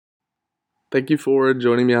Thank you for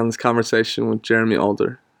joining me on this conversation with Jeremy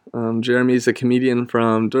Alder. Jeremy is a comedian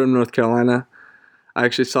from Durham, North Carolina. I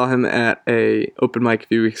actually saw him at a open mic a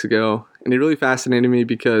few weeks ago, and he really fascinated me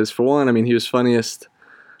because, for one, he was funniest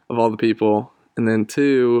of all the people, and then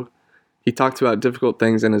two, he talked about difficult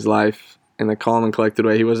things in his life in a calm and collected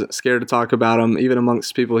way. He wasn't scared to talk about them, even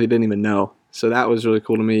amongst people he didn't even know. So that was really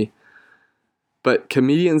cool to me. But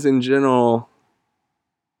comedians in general,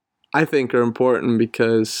 I think, are important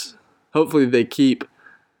because hopefully they keep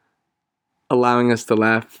allowing us to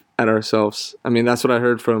laugh at ourselves. That's what I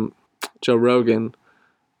heard from Joe Rogan,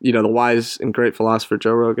 the wise and great philosopher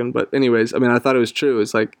Joe Rogan. But anyways, I thought it was true.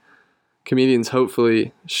 It's like comedians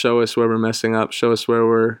hopefully show us where we're messing up, show us where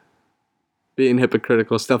we're being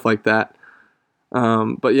hypocritical, stuff like that.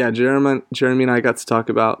 But yeah, Jeremy and I got to talk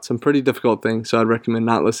about some pretty difficult things, so I'd recommend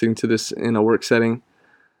not listening to this in a work setting.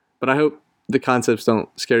 But I hope the concepts don't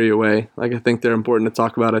scare you away. I think they're important to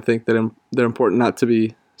talk about. I think that they're important not to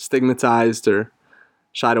be stigmatized or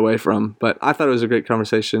shied away from. But I thought it was a great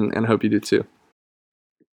conversation, and I hope you do too.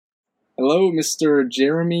 Hello, Mr.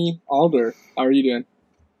 Jeremy Alder. How are you doing?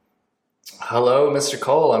 Hello, Mr.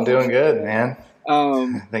 Cole. I'm doing good, man.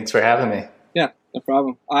 Thanks for having me. Yeah, no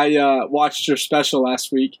problem. I watched your special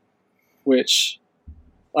last week, which,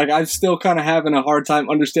 I'm still kind of having a hard time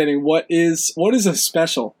understanding what is a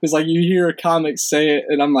special. Because, you hear a comic say it,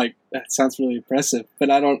 and I'm like, that sounds really impressive. But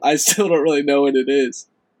I still don't really know what it is.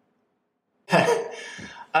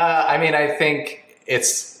 I think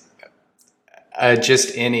it's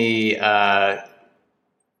just any,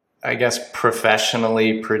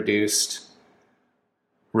 professionally produced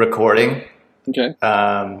recording. Okay.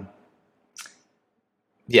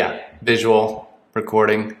 Visual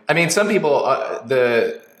recording. Some people,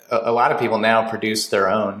 a lot of people now produce their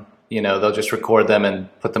own. They'll just record them and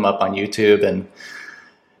put them up on YouTube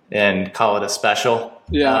and call it a special.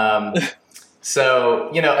 Yeah.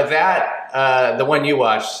 So that the one you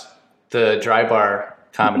watched, the Dry Bar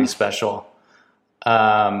comedy special.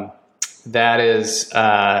 Dry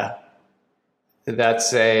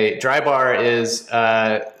Bar is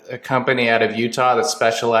a company out of Utah that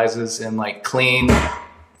specializes in clean,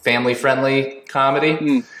 family-friendly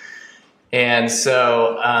comedy. And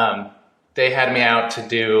so they had me out to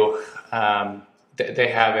do, they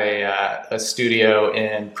have a studio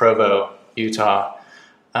in Provo, Utah.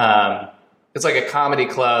 It's like a comedy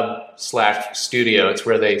club / studio. It's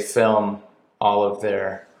where they film all of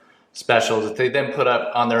their specials that they then put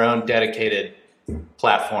up on their own dedicated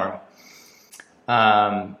platform.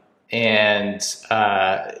 And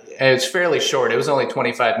it's fairly short. It was only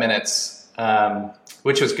 25 minutes,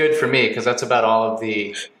 which was good for me because that's about all of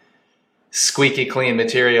the squeaky clean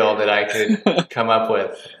material that I could come up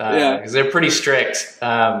with. Because they're pretty strict,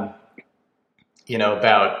 about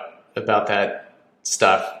that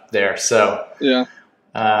stuff there. So, yeah.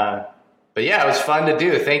 But yeah, it was fun to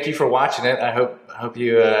do. Thank you for watching it. I hope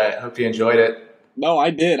you enjoyed it. No, I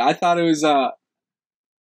did. I thought it was, I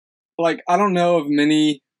don't know of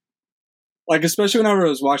many, especially whenever I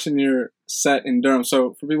was watching your set in Durham.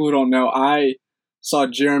 So for people who don't know, I saw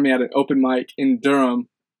Jeremy at an open mic in Durham,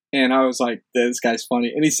 and I was like, this guy's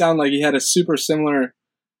funny. And he sounded like he had a super similar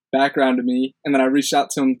background to me. And then I reached out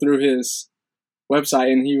to him through his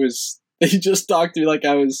website, and he just talked to me like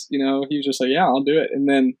I was, he was just like, yeah, I'll do it. And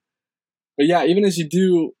then, but yeah, even as you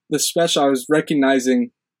do the special, I was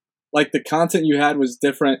recognizing, the content you had was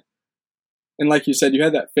different. And like you said, you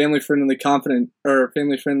had that family-friendly content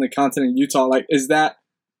in Utah. Is that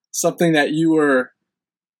something that you were,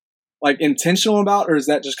 intentional about, or is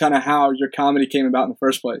that just kind of how your comedy came about in the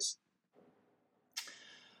first place?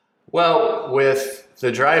 Well, with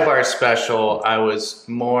the Dry Bar special, I was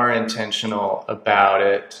more intentional about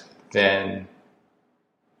it than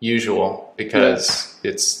usual because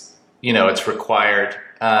it's required.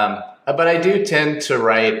 But I do tend to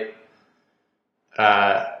write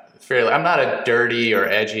fairly. I'm not a dirty or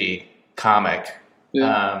edgy comic.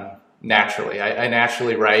 Naturally, I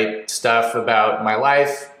naturally write stuff about my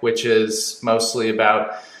life, which is mostly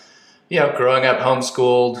about growing up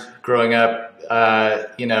homeschooled, growing up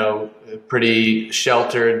pretty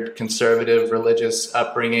sheltered, conservative, religious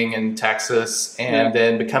upbringing in Texas, and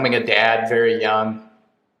then becoming a dad very young,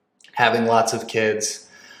 having lots of kids.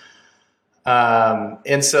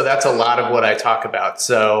 And so that's a lot of what I talk about.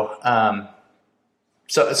 So I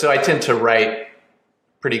tend to write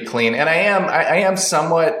pretty clean, and I am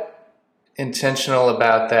somewhat intentional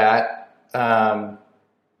about that,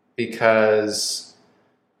 because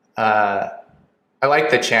I like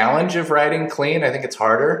the challenge of writing clean. I think it's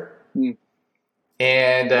harder.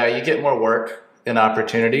 And you get more work and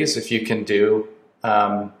opportunities if you can do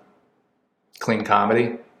clean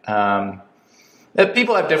comedy.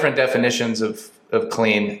 People have different definitions of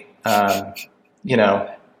clean.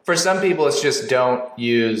 For some people, it's just don't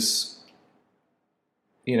use,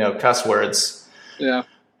 cuss words. Yeah.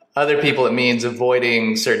 Other people, it means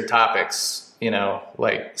avoiding certain topics,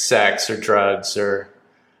 like sex or drugs or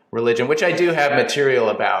religion, which I do have material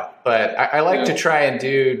about. But I like to try and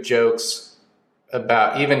do jokes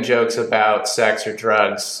about sex or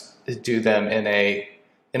drugs, do them in a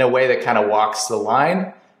way that kind of walks the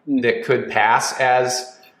line that could pass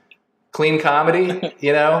as clean comedy,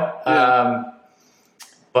 Yeah.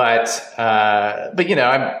 But I'm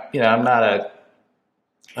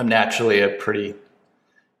naturally a pretty,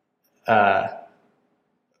 I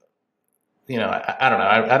don't know.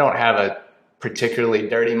 I don't have a particularly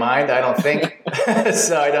dirty mind, I don't think.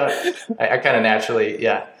 So I kind of naturally,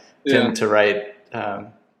 tend to write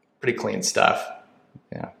pretty clean stuff.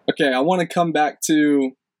 Yeah. Okay. I want to come back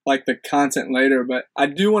to like the content later, but I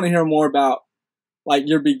do want to hear more about like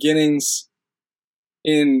your beginnings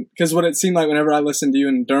because what it seemed like whenever I listened to you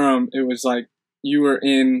in Durham, it was like you were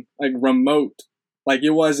in like remote, like it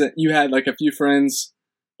wasn't, you had like a few friends,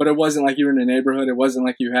 but it wasn't like you were in a neighborhood. It wasn't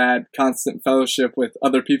like you had constant fellowship with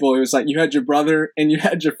other people. It was like you had your brother and you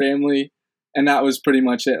had your family, and that was pretty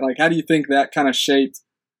much it. Like, how do you think that kind of shaped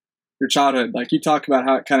your childhood? Like, you talk about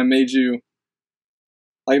how it kind of made you,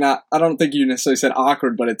 like, I don't think you necessarily said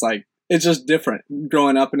awkward, but it's like, it's just different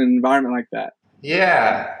growing up in an environment like that.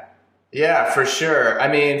 Yeah, for sure.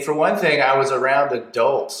 I mean, for one thing, I was around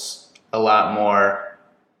adults a lot more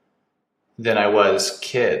than I was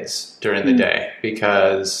kids during the day,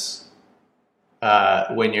 because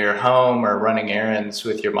when you're home or running errands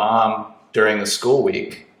with your mom during the school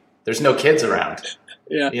week, there's no kids around.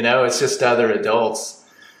 Yeah. It's just other adults.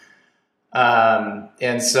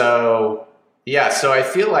 And so I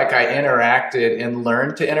feel like I interacted and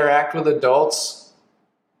learned to interact with adults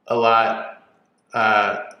a lot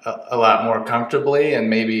more comfortably and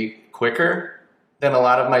maybe quicker than a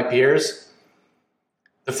lot of my peers.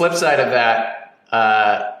 The flip side of that,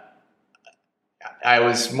 I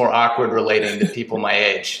was more awkward relating to people my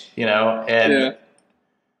age, and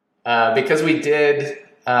because we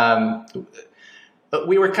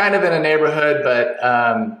were kind of in a neighborhood, but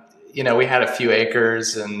we had a few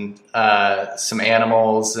acres and some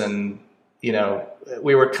animals, and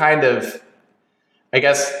we were kind of, I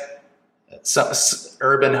guess, some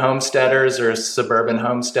urban homesteaders or suburban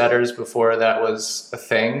homesteaders before that was a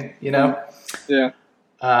thing, Yeah.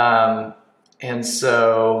 And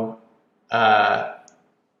so, we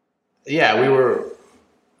were,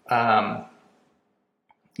 I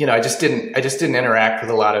just didn't interact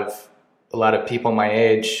with a lot of people my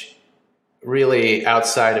age really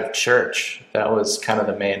outside of church. That was kind of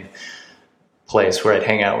the main place where I'd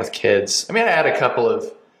hang out with kids. I mean, I had a couple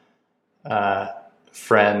of,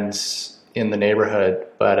 friends in the neighborhood,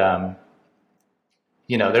 but,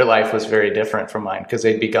 their life was very different from mine because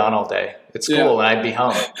they'd be gone all day at school and I'd be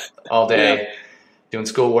home all day doing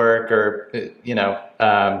schoolwork or,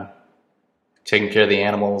 taking care of the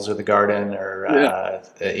animals or the garden or,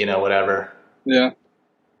 whatever. Yeah.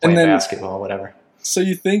 Playing basketball, whatever. So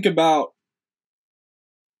you think about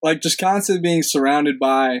like just constantly being surrounded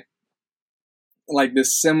by like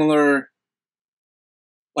this similar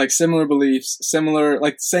beliefs,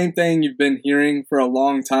 like the same thing you've been hearing for a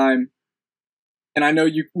long time. And I know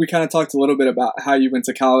we kind of talked a little bit about how you went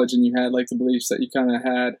to college and you had like the beliefs that you kind of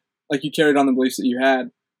had, like you carried on the beliefs that you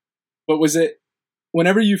had. But was it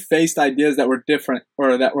whenever you faced ideas that were different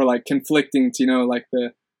or that were like conflicting to, like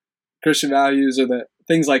the Christian values or the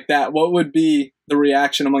things like that, what would be the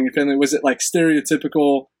reaction among your family? Was it like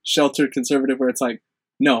stereotypical sheltered conservative where it's like,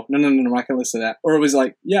 no, I'm not gonna listen to that? Or it was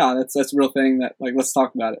like, yeah, that's a real thing that like, let's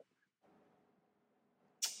talk about it.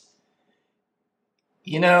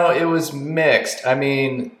 It was mixed. I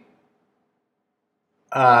mean,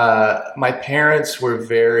 my parents were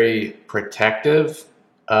very protective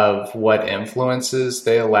of what influences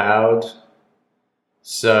they allowed.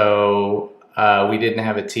 So we didn't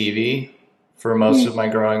have a TV for most of my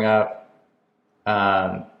growing up.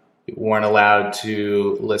 We weren't allowed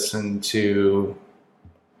to listen to,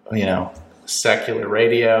 secular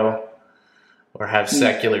radio or have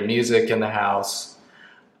secular music in the house.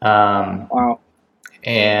 Wow.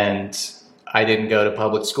 And I didn't go to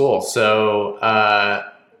public school. So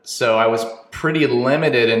I was pretty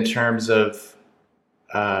limited in terms of,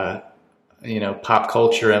 pop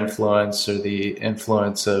culture influence or the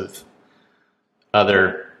influence of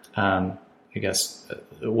other,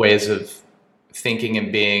 ways of thinking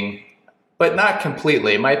and being, but not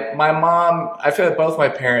completely. My mom, I feel like both my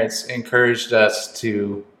parents encouraged us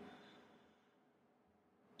to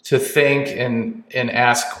to think and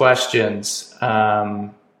ask questions.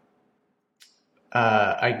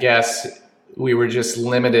 I guess we were just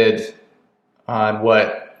limited on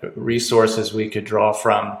what resources we could draw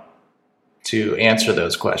from to answer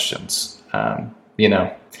those questions, and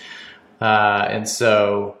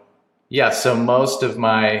so, so most of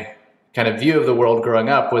my kind of view of the world growing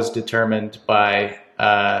up was determined by,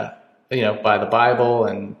 by the Bible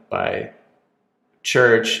and by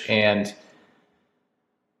church, and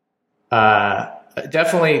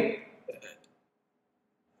definitely,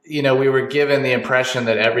 we were given the impression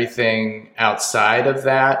that everything outside of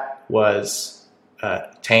that was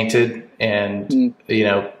tainted and,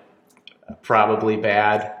 probably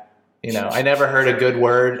bad. I never heard a good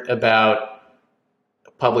word about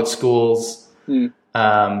public schools.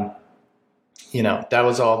 That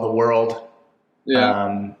was all the world.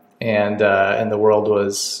 Yeah. And the world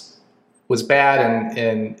was bad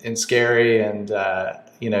and scary, and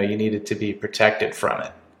you needed to be protected from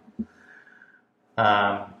it.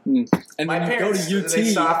 And my parents, go to UT. They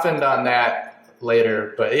softened on that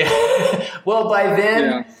later, but yeah. Well, by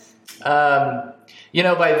then,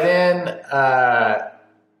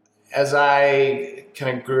 as I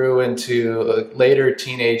kind of grew into later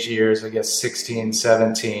teenage years, I guess 16,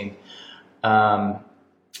 17, my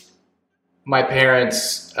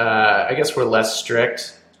parents, I guess, were less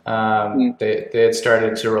strict. They had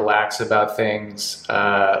started to relax about things.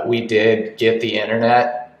 We did get the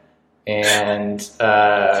internet, and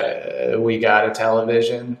we got a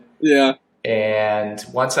television. Yeah. And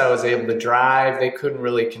once I was able to drive, they couldn't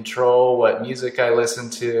really control what music I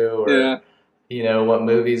listened to, or what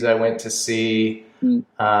movies I went to see, who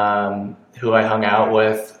I hung out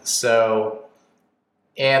with. So,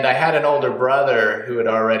 and I had an older brother who had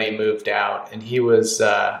already moved out, and he was,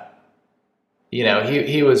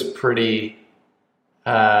 he was pretty, he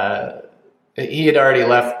had already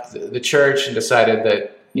left the church and decided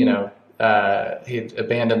that, he had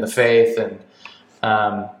abandoned the faith, and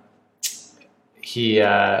he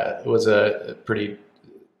was a pretty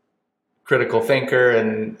critical thinker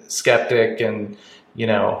and skeptic, and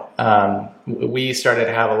we started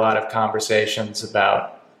to have a lot of conversations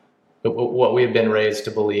about what we had been raised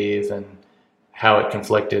to believe and how it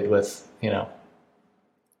conflicted with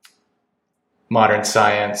modern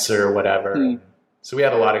science or whatever. So we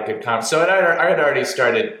had a lot of good conversations. So I had already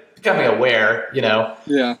started becoming aware,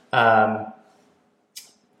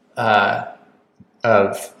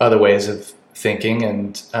 of other ways of thinking,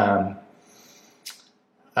 and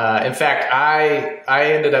in fact, I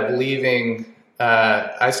ended up leaving.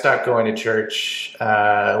 I stopped going to church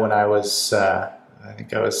when I was, I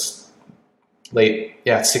think I was late,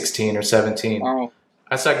 16 or 17. Wow.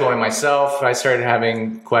 I started going myself. I started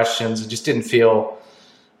having questions. It just didn't feel,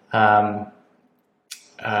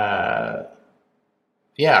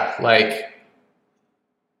 like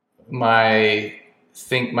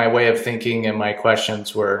my way of thinking and my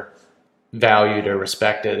questions were valued or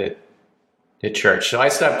respected at church. So I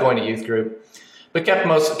stopped going to youth group, but kept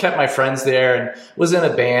my friends there, and was in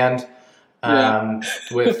a band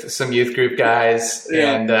with some youth group guys,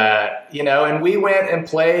 and and we went and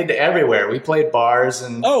played everywhere. We played bars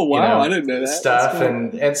and I didn't know that stuff,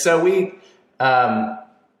 cool. and so we, I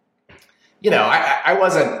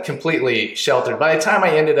wasn't completely sheltered. By the time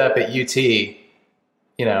I ended up at UT,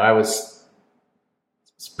 I was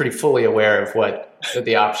pretty fully aware of what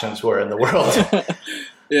the options were in the world.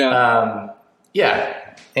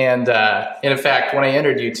 And in fact, when I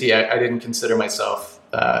entered UT, I didn't consider myself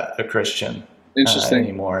a Christian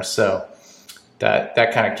anymore. So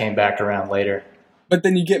that kind of came back around later. But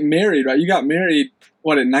then you get married, right? You got married,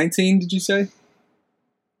 what, at 19, did you say?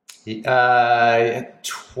 20.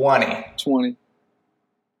 20.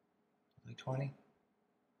 20?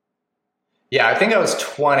 Yeah, I think I was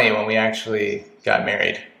 20 when we actually got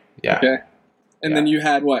married. Yeah. Okay. And then you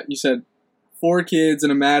had what? You said 4 kids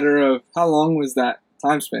in a matter of, how long was that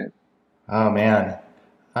time span? Oh, man.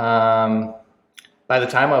 By the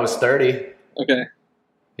time I was 30. Okay.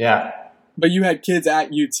 Yeah. But you had kids at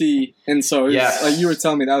UT, and so it was, like you were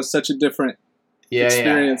telling me, that was such a different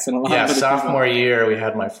experience than a lot of other sophomore people. Year we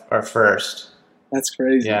had our first. That's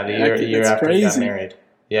crazy. Yeah, the year after we got married.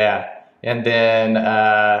 Yeah. And then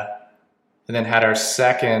had our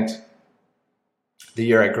second the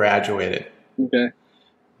year I graduated. Okay.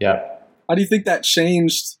 Yeah. How do you think that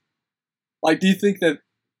changed? Like, do you think that,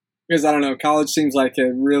 because I don't know, college seems like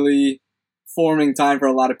a really forming time for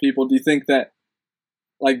a lot of people. Do you think that,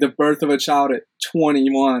 like, the birth of a child at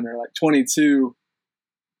 21 or like 22,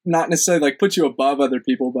 not necessarily like put you above other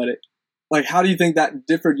people, but how do you think that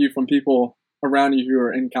differed you from people around you who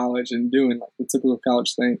are in college and doing like the typical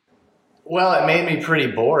college thing? Well, it made me pretty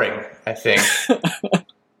boring, I think.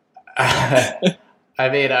 I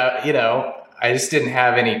mean, I just didn't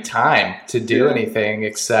have any time to do anything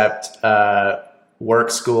except work,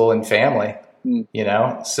 school, and family.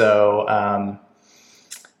 So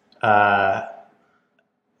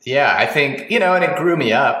I think, and it grew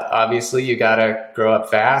me up. Obviously, you got to grow up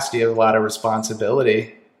fast. You have a lot of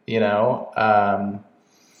responsibility. You got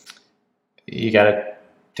to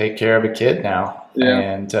take care of a kid now,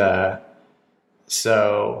 and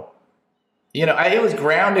so. It was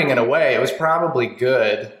grounding in a way. It was probably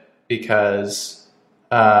good because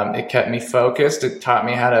it kept me focused. It taught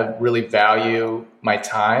me how to really value my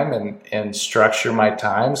time and structure my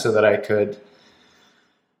time so that I could,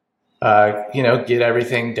 get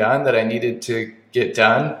everything done that I needed to get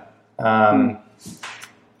done, while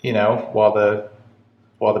the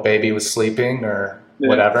baby was sleeping or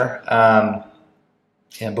whatever,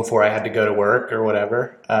 and before I had to go to work or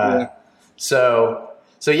whatever. So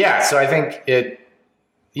I think it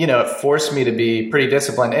forced me to be pretty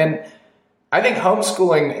disciplined. And I think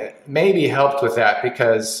homeschooling maybe helped with that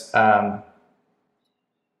because,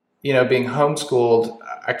 being homeschooled,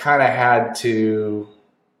 I kind of had to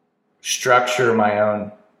structure my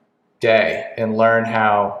own day and learn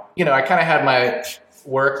how, I kind of had my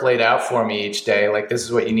work laid out for me each day. Like, this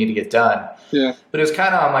is what you need to get done. Yeah. But it was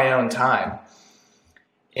kind of on my own time.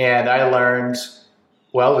 And I learned,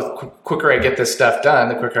 well, the quicker I get this stuff done,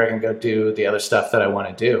 the quicker I can go do the other stuff that I want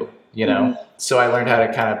to do, So I learned how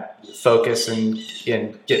to kind of focus and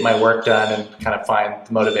get my work done and kind of find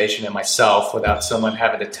the motivation in myself without someone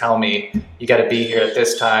having to tell me, you got to be here at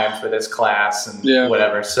this time for this class and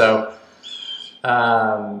whatever. So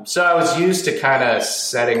I was used to kind of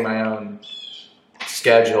setting my own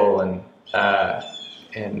schedule and kind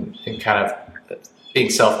of being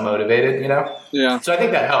self-motivated, Yeah. So I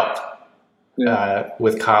think that helped.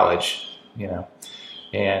 With college,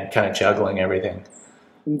 and kind of juggling everything.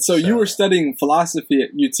 And so you were studying philosophy at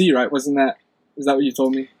UT, right? Is that what you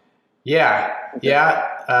told me? Yeah. Okay.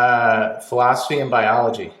 Yeah. Philosophy and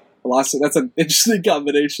biology. Philosophy. That's an interesting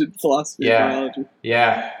combination. Philosophy and biology.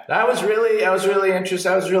 Yeah. I was really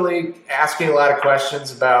interested. I was really asking a lot of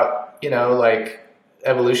questions about, like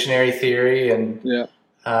evolutionary theory and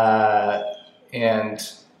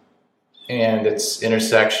its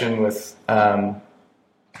intersection with kind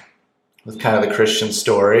of the Christian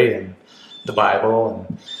story and the Bible,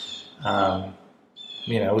 and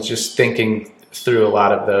was just thinking through a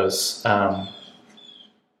lot of those kind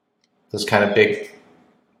of big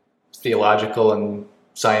theological and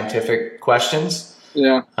scientific questions.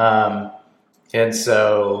 Yeah. And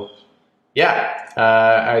so,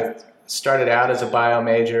 I started out as a bio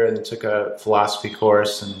major and then took a philosophy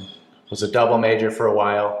course and was a double major for a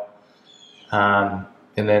while.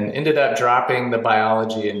 And then ended up dropping the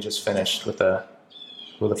biology and just finished with a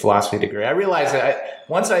philosophy degree. I realized that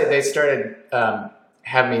once they started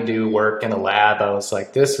having me do work in a lab, I was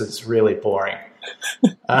like, this is really boring.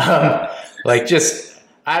 I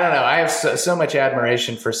don't know. I have so much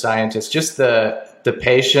admiration for scientists. Just the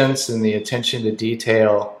patience and the attention to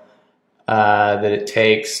detail that it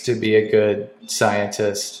takes to be a good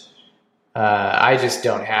scientist. I just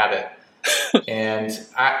don't have it. And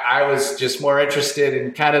I was just more interested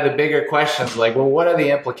in kind of the bigger questions, like, well, what are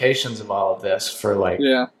the implications of all of this for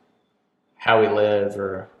how we live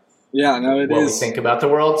or what we think about the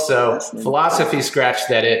world? So philosophy scratched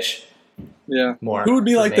that itch. Yeah. More. Who would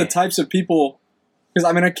be like the types of people? Because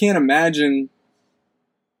I can't imagine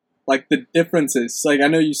like the differences. Like, I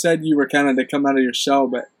know you said you were kind of to come out of your shell,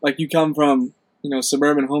 but like you come from,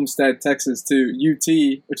 suburban Homestead, Texas to UT,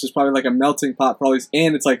 which is probably like a melting pot for all these,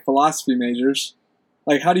 and it's like philosophy majors.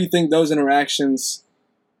 Like, how do you think those interactions,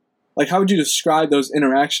 like, how would you describe those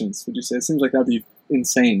interactions, would you say? It seems like that'd be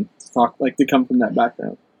insane to come from that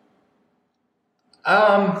background.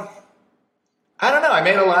 I don't know. I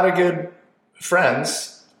made a lot of good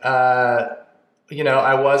friends. I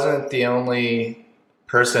wasn't the only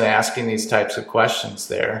person asking these types of questions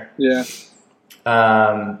there. Yeah.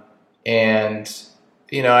 And,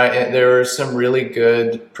 there were some really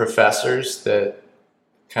good professors that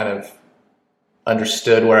kind of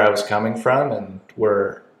understood where I was coming from and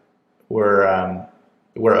were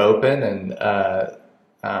open and,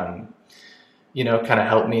 kind of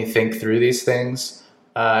helped me think through these things.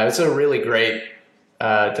 It's a really great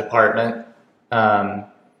department. But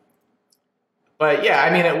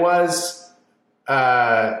yeah, it was,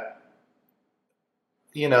 there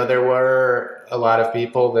were a lot of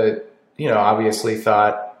people that, obviously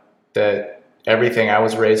thought that everything I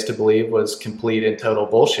was raised to believe was complete and total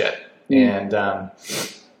bullshit. And,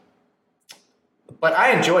 but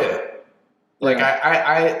I enjoyed it. Like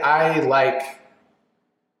I like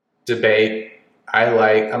debate.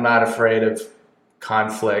 I'm not afraid of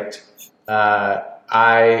conflict.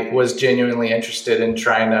 I was genuinely interested in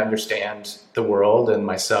trying to understand the world and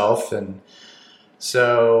myself. And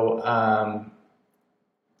so, I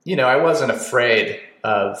wasn't afraid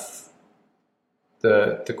of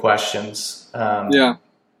the questions,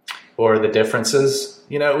 or the differences.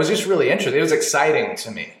 It was just really interesting. It was exciting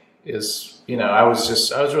to me. I was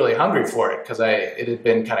really hungry for it because it had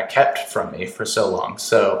been kind of kept from me for so long.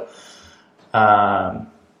 So, I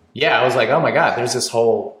was like, oh my God, there's this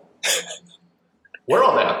whole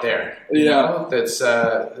world out there,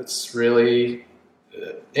 that's really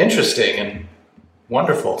interesting and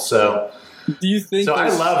wonderful. So, do you think? So I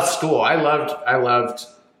loved school. I loved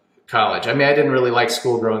college. I mean, I didn't really like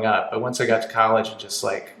school growing up, but once I got to college and just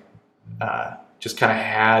kind of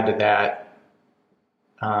had that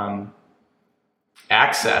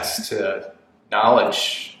access to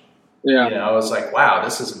knowledge. Yeah. I was like, wow,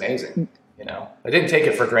 this is amazing. I didn't take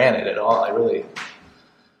it for granted at all.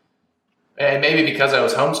 And maybe because I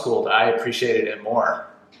was homeschooled, I appreciated it more,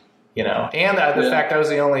 and the fact I was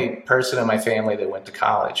the only person in my family that went to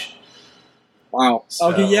college. Wow. So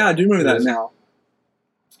okay. Yeah. I do remember that now.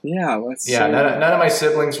 Yeah. None of my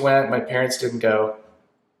siblings went. My parents didn't go.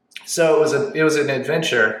 So it was an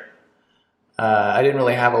adventure. I didn't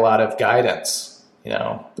really have a lot of guidance,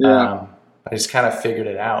 I just kind of figured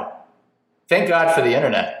it out. Thank God for the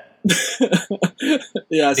internet. Because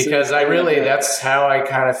that's how I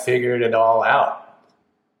kind of figured it all out.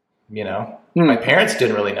 My parents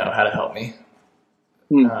didn't really know how to help me.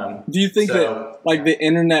 Do you think that the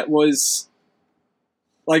internet was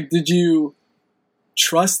did you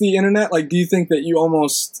trust the internet? Do you think that you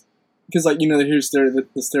almost, because here's the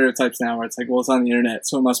stereotypes now where it's well, it's on the internet,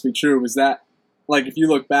 so it must be true. Was that if you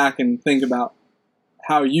look back and think about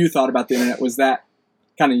how you thought about the internet, was that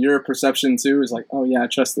kind of your perception too? Is oh yeah, I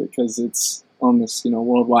trust it because it's on this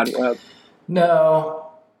World Wide Web?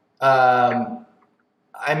 No,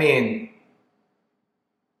 I mean,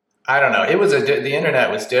 I don't know. It was the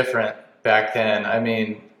internet was different back then. I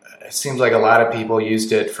mean, it seems like a lot of people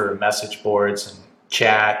used it for message boards and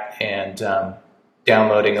chat and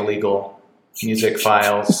downloading illegal music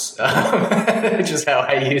files, which is how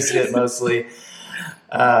I used it mostly.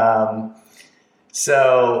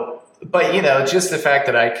 But just the fact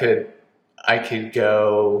that I could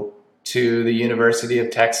go to the University of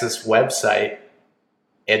Texas website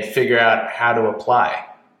and figure out how to apply.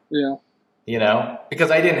 Yeah.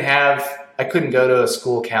 Because I couldn't go to a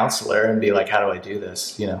school counselor and be like, how do I do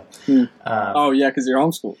this? Oh yeah. Cause you're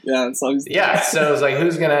homeschooled. Yeah. So it was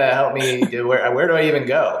who's going to help me? Where do I even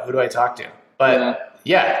go? Who do I talk to? But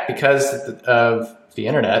because of the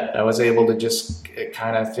internet, I was able to just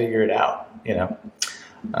kind of figure it out,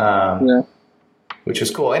 which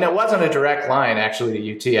was cool. And it wasn't a direct line actually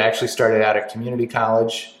to UT. I actually started out at community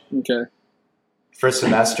college. Okay. First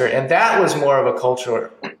semester, and that was more of a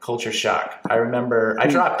culture shock. I remember I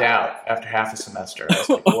dropped out after half a semester. I was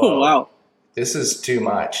like, whoa, wow, this is too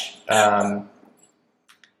much. And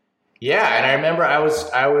I remember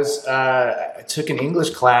I took an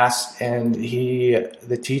English class, and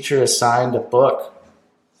the teacher assigned a book,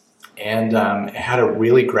 and it had a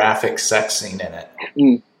really graphic sex scene in it,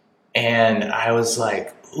 and I was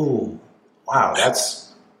like, ooh, wow,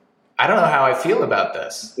 I don't know how I feel about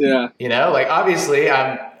this. Yeah. Obviously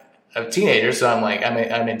I'm a teenager, so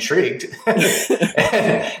I'm intrigued.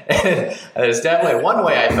 and there's definitely one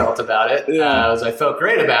way I felt about it. Yeah. I felt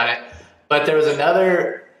great about it. But there was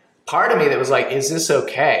another part of me that was like, is this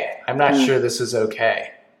okay? I'm not sure this is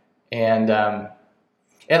okay. And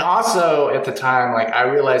also at the time, I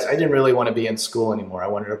realized I didn't really want to be in school anymore. I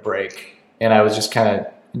wanted a break. And I was just kind of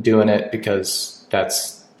doing it because I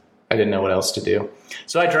didn't know what else to do.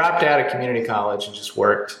 So I dropped out of community college and just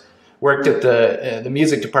worked at the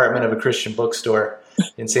music department of a Christian bookstore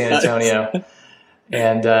in San Antonio,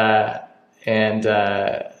 and did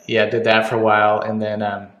that for a while, and then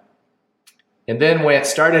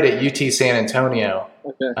started at UT San Antonio,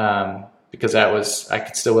 because I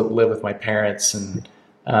could still live with my parents, and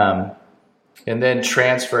then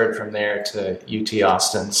transferred from there to UT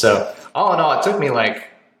Austin. So all in all, it took me 5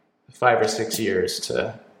 or 6 years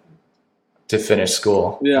to finish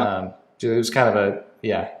school. Yeah. It was kind of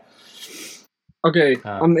Okay.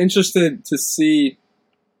 I'm interested to see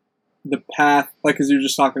the path, cause you're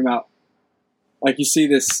just talking about, you see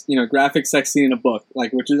this, graphic sex scene in a book,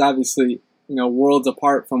 which is obviously, worlds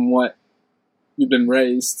apart from what you've been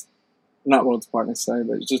raised. Not worlds apart necessarily,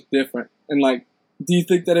 but it's just different. And do you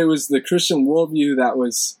think that it was the Christian worldview that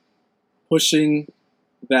was pushing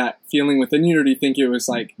that feeling within you, or do you think it was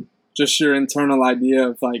just your internal idea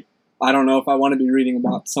of like, I don't know if I want to be reading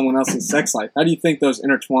about someone else's sex life. How do you think those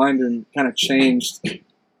intertwined and kind of changed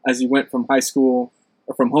as you went from high school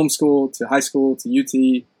or from homeschool to high school to UT?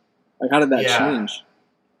 Like, how did that change?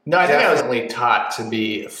 No, I think I was only taught to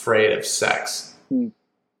be afraid of sex.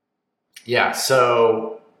 Yeah.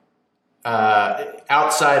 So,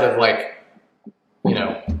 outside of like,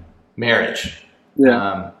 marriage.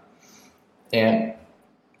 Yeah.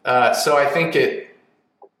 So I think it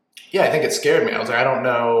scared me. I was like, I don't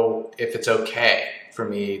know if it's okay for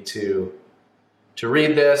me to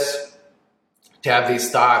read this, to have these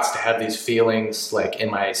thoughts, to have these feelings. Like,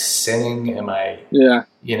 am I sinning? Am I,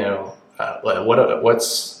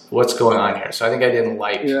 what's going on here? So I think I didn't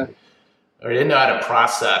or didn't know how to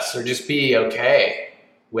process or just be okay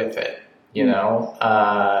with it.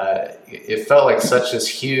 It felt like such this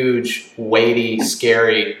huge, weighty,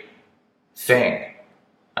 scary thing.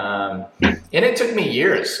 And it took me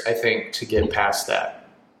years, I think, to get past that,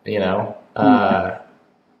 I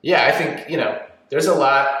think, there's a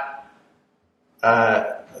lot,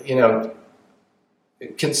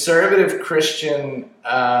 conservative Christian,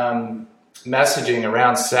 messaging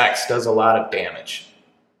around sex does a lot of damage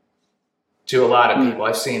to a lot of people.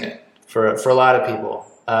 I've seen it for a lot of people,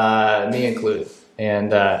 me included.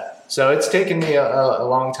 And, so it's taken me a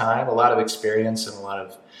long time, a lot of experience and a lot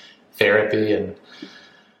of therapy and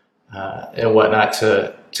whatnot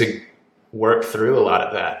to work through a lot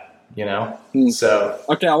of that, So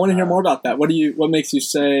okay, I want to hear more about that. What makes you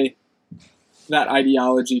say that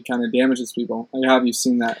ideology kind of damages people? Like, how have you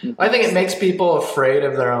seen that? I think it makes people afraid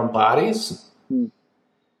of their own bodies,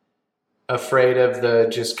 afraid of the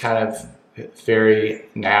just kind of very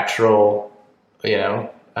natural,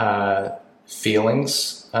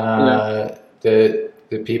 feelings that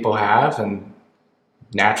people have and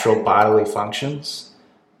natural bodily functions.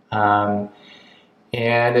 And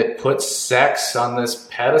it puts sex on this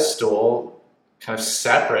pedestal kind of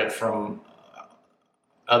separate from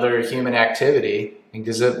other human activity and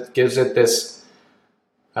gives it this,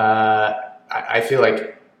 I feel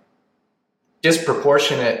like,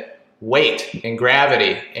 disproportionate weight and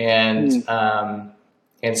gravity and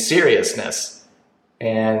seriousness.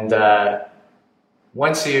 And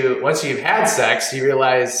once you've had sex, you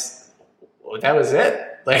realize, well, that was it.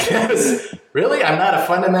 Like, that was really, I'm not a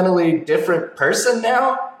fundamentally different person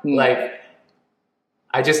now. Like,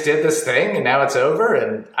 I just did this thing and now it's over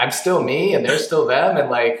and I'm still me and they're still them.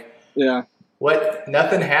 And like, what,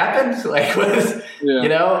 nothing happened? Like, what is,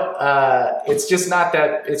 it's just not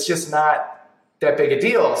that big a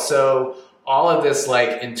deal. So all of this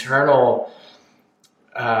like internal,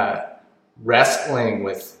 wrestling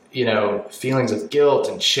with, feelings of guilt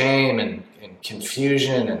and shame and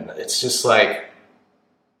confusion. And it's just like,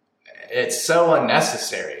 it's so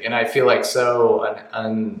unnecessary. And I feel like so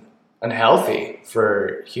unhealthy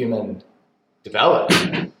for human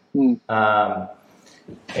development. It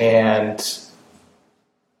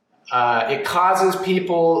causes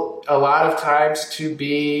people a lot of times to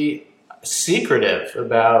be secretive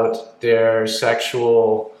about their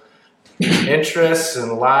sexual interests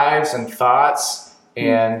and lives and thoughts.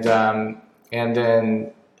 And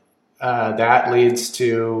then that leads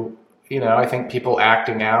to, I think people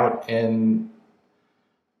acting out in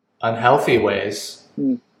unhealthy ways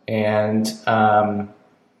and can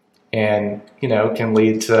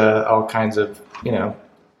lead to all kinds of,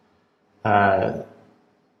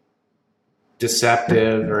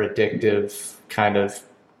 deceptive or addictive kind of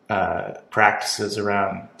practices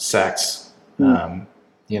around sex. So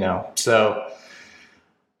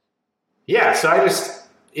I just,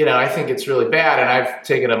 I think it's really bad, and I've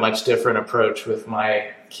taken a much different approach with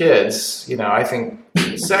my kids. I think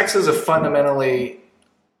sex is a fundamentally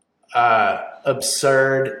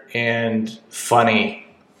absurd and funny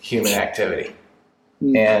human activity.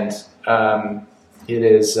 And it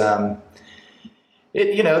is,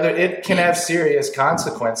 it can have serious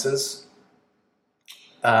consequences,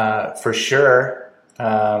 for sure.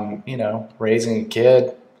 Raising a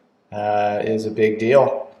kid is a big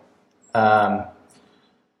deal.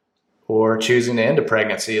 Or choosing to end a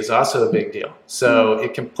pregnancy is also a big deal. So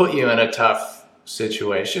it can put you in a tough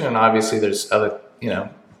situation. And obviously there's other,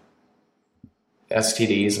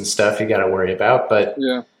 STDs and stuff you got to worry about. But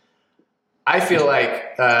I feel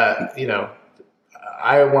like, I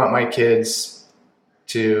want my kids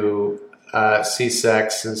to see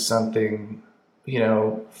sex as something,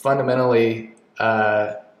 fundamentally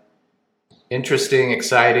interesting,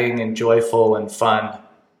 exciting, and joyful and fun.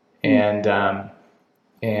 And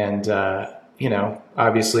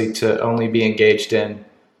obviously to only be engaged in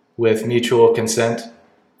with mutual consent.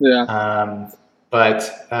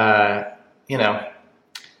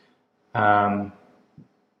 I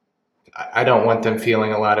don't want them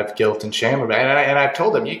feeling a lot of guilt and shame about it. And I've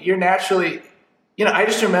told them, you're naturally, I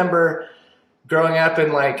just remember growing up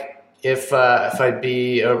and like, if I'd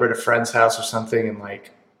be over at a friend's house or something and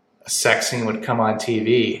like a sex scene would come on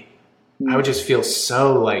TV, I would just feel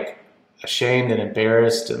so like ashamed and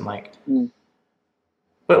embarrassed and like,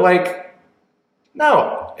 but like,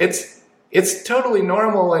 no, it's totally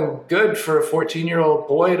normal and good for a 14-year-old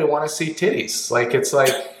boy to want to see titties. Like, it's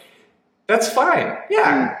like, that's fine.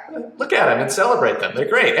 Yeah. Look at them and celebrate them. They're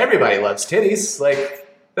great. Everybody loves titties. Like,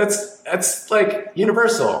 that's like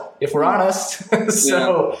universal if we're honest.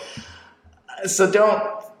 So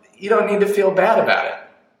you don't need to feel bad about it,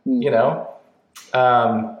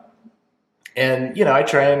 and, I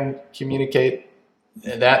try and communicate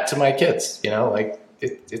that to my kids, like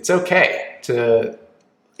it's okay to,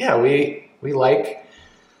 we like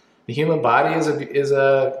the human body is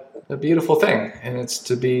a beautiful thing, and it's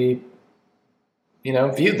to be,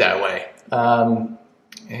 viewed that way.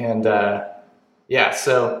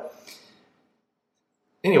 So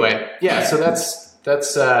anyway, so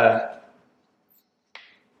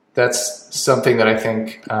that's something that I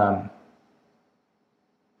think,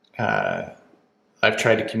 I've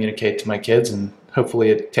tried to communicate to my kids, and hopefully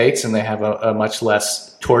it takes, and they have a much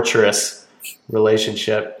less torturous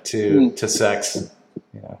relationship to sex.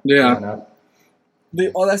 Yeah.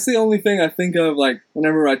 That's the only thing I think of, like,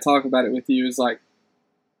 whenever I talk about it with you, is like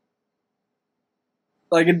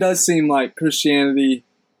it does seem like Christianity,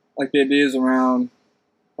 like the ideas around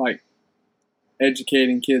like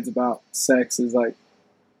educating kids about sex is like,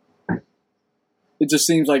 it just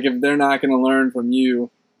seems like if they're not going to learn from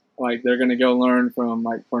you, like they're going to go learn from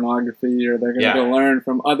like pornography, or they're going to go learn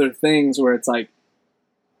from other things where it's like,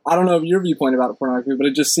 I don't know if your viewpoint about pornography, but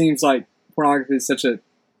it just seems like pornography is such it's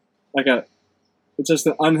just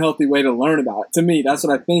an unhealthy way to learn about it. To me, that's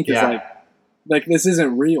what I think is like this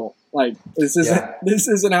isn't real. Like this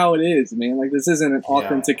isn't how it is, man. Like this isn't an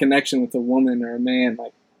authentic connection with a woman or a man.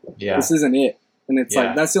 Like this isn't it. And it's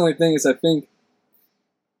like, that's the only thing is I think,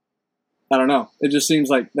 I don't know. It just seems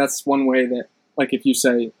like that's one way that, like if you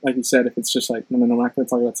say, like you said, if it's just like, no, we're not going to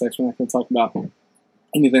talk about sex. We're not going to talk about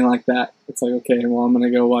anything like that. It's like, okay, well, I'm going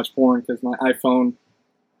to go watch porn because my iPhone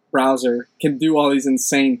browser can do all these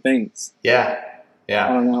insane things. Yeah. I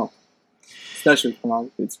don't know. Especially with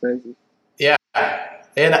pornography. It's crazy. Yeah.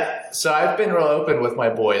 And so I've been real open with my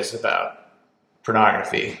boys about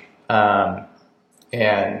pornography. And,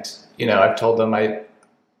 I've told them I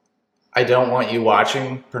don't want you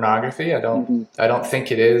watching pornography. I don't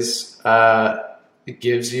think it is. It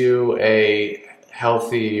gives you a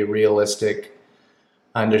healthy, realistic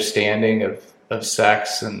understanding of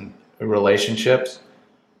sex and relationships.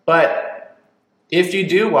 But if you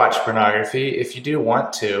do watch pornography, if you do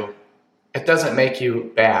want to, it doesn't make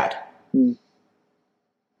you bad.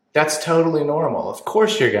 That's totally normal. Of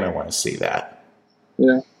course you're going to want to see that.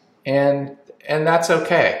 Yeah. And that's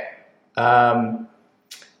okay.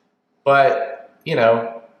 But,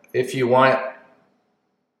 if you want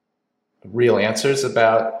real answers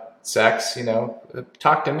about sex,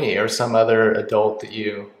 talk to me or some other adult that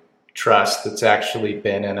you trust that's actually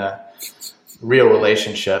been in a real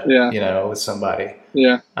relationship, with somebody.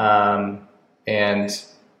 Yeah.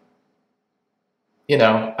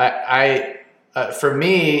 For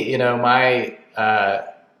me, my,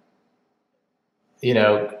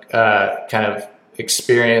 kind of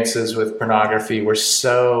experiences with pornography were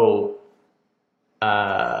so,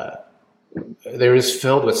 they was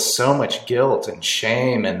filled with so much guilt and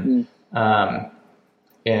shame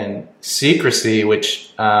and secrecy,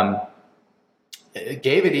 which it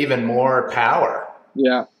gave it even more power.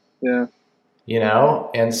 Yeah.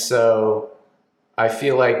 And so I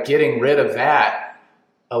feel like getting rid of that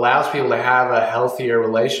allows people to have a healthier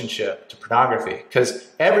relationship to pornography, because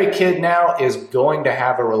every kid now is going to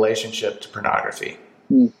have a relationship to pornography.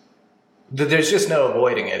 There's just no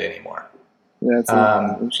avoiding it anymore. Yeah,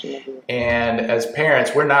 and as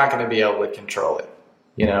parents, we're not going to be able to control it.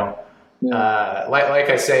 Like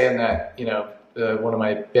I say in that, one of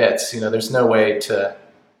my bits, there's no way to,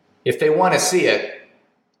 if they want to see it,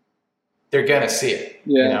 they're going to see it.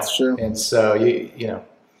 Yeah, that's true. And so you're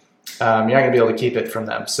not going to be able to keep it from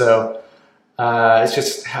them. So it's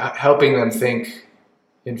just helping them think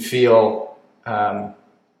and feel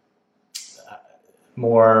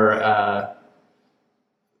more,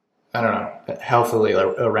 healthily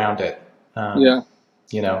around it.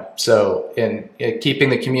 So in keeping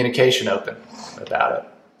the communication open about it.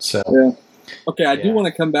 So okay, I do want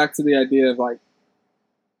to come back to the idea of like,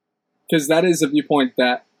 because that is a viewpoint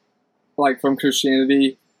that, like, from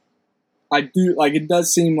Christianity, I do like. It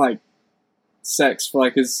does seem like sex for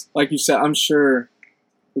like his, like you said, I'm sure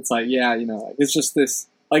it's like, yeah, like it's just this,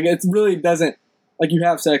 like it really doesn't, like you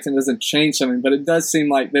have sex and it doesn't change something, but it does seem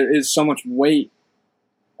like there is so much weight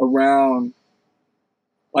around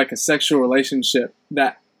like a sexual relationship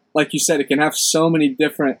that, like you said, it can have so many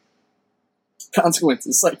different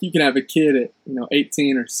consequences. Like you can have a kid at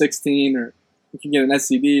 18 or 16, or you can get an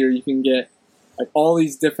STD, or you can get like all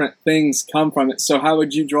these different things come from it. So how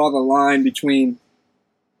would you draw the line between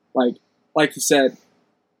like you said,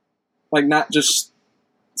 like not just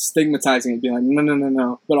stigmatizing it, being like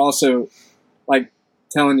no, but also like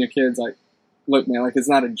telling your kids like, look man, like it's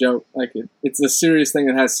not a joke, like it's a serious thing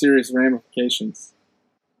that has serious ramifications.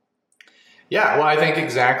 Yeah, well, I think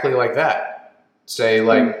exactly like that. Say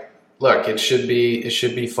like, look, it should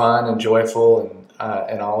be fun and joyful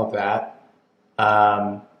and all of that,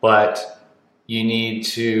 but you need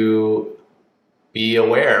to be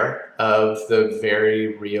aware of the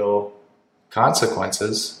very real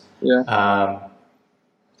consequences that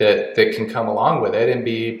can come along with it, and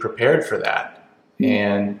be prepared for that,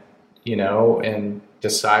 and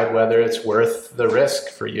decide whether it's worth the risk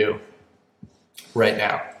for you right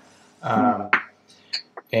now.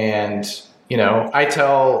 And I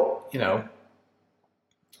tell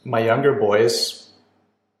my younger boys,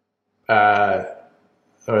 or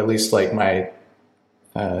at least like my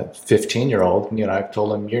 15-year-old, I've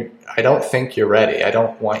told him, I don't think you're ready. I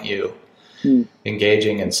don't want you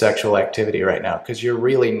engaging in sexual activity right now, because you're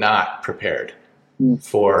really not prepared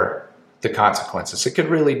for the consequences. It could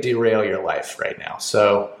really derail your life right now.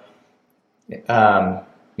 So, I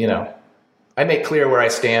make clear where I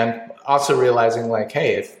stand, also realizing like,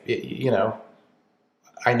 hey, if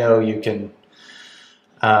I know you can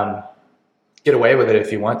get away with it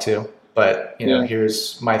if you want to, but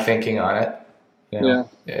here's my thinking on it,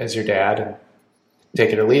 as your dad, and take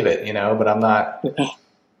it or leave it, but I'm not,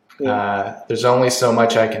 there's only so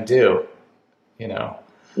much I can do,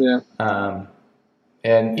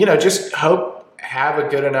 and, just have a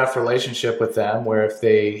good enough relationship with them where if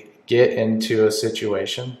they get into a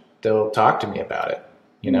situation, they'll talk to me about it,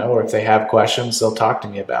 or if they have questions, they'll talk to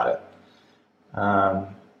me about it.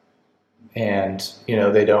 And,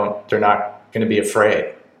 they're not going to be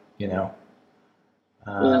afraid,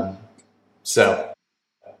 So.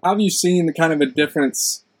 Have you seen the kind of a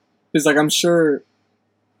difference? Because like, I'm sure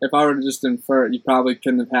if I were to just infer it, you probably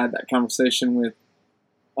couldn't have had that conversation with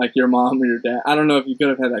like your mom or your dad. I don't know if you could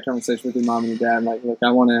have had that conversation with your mom and your dad. Like, look, I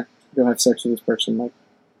want to go have sex with this person. Like,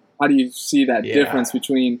 how do you see that difference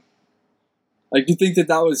between, like, do you think that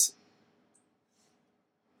was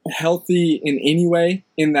healthy in any way,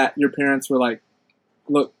 in that your parents were like,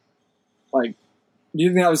 look, like, do you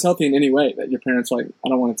think that was healthy in any way, that your parents were like, I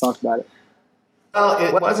don't want to talk about it? Well,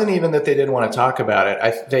 it wasn't even that they didn't want to talk about it.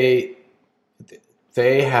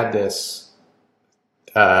 They had this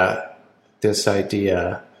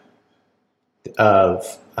idea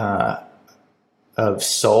of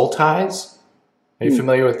soul ties. Are you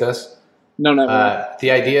familiar with this? No, not really.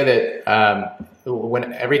 The idea that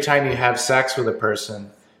every time you have sex with a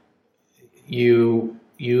person, you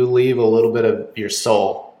leave a little bit of your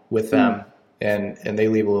soul with them, and they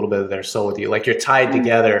leave a little bit of their soul with you. Like you're tied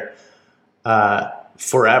together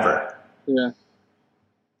forever. Yeah.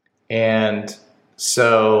 And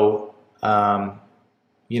so,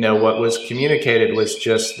 what was communicated was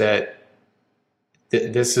just that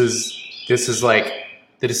this is like,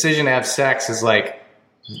 the decision to have sex is like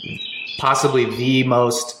possibly the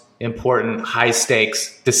most important high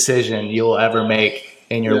stakes decision you'll ever make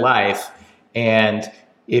in your life. And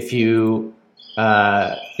if you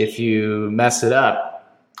mess it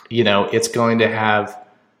up, it's going to have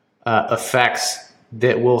effects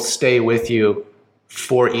that will stay with you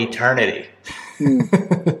for eternity.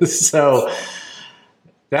 So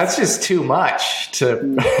that's just too much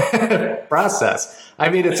to process. I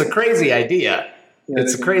mean, it's a crazy idea.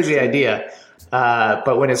 It's a crazy idea.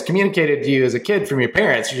 But when it's communicated to you as a kid from your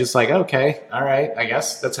parents, you're just like, okay, all right, I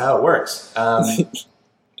guess that's how it works.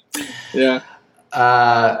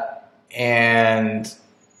 And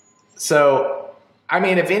so, I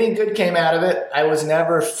mean, if any good came out of it, I was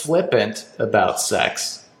never flippant about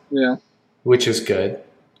sex. Yeah. Which is good.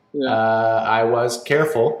 Yeah. I was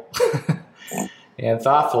careful and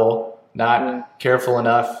thoughtful, not careful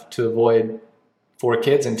enough to avoid 4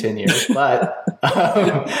 kids in 10 years, but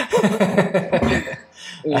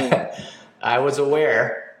I was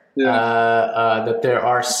aware that there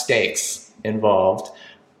are stakes involved.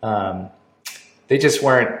 They just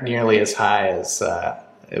weren't nearly as high as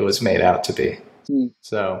it was made out to be.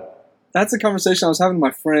 So that's a conversation I was having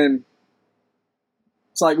with my friend.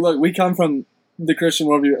 It's like, look, we come from the Christian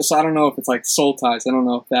worldview. So I don't know if it's like soul ties. I don't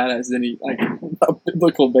know if that has any like a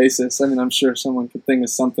biblical basis. I mean, I'm sure someone could think of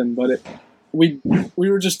something, but we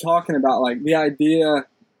were just talking about like the idea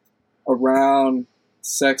around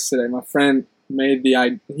sex today. My friend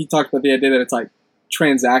he talked about the idea that it's like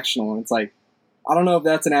transactional, and it's like, I don't know if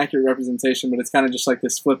that's an accurate representation, but it's kind of just like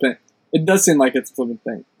this flippant. It does seem like it's a flippant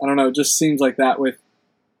thing. I don't know. It just seems like that with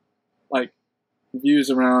like views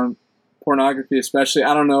around pornography, especially.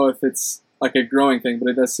 I don't know if it's like a growing thing, but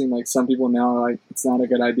it does seem like some people now are like, it's not a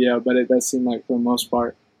good idea, but it does seem like for the most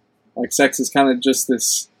part, like sex is kind of just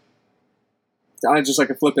like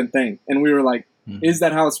a flippant thing. And we were like, is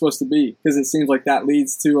that how it's supposed to be? Because it seems like that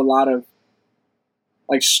leads to a lot of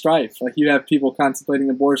like strife. Like you have people contemplating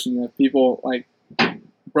abortion, you have people like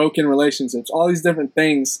broken relationships, all these different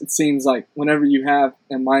things. It seems like whenever you have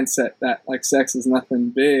a mindset that like sex is nothing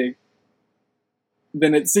big,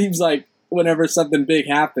 then it seems like whenever something big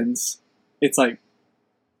happens, it's like,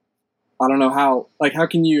 I don't know how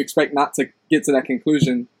can you expect not to get to that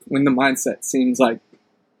conclusion when the mindset seems like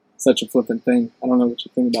such a flippant thing? I don't know what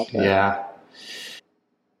you think about that. Yeah.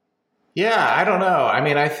 Yeah, I don't know. I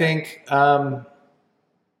mean, I think, I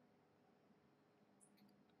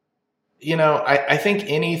think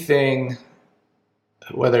anything,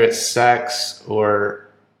 whether it's sex or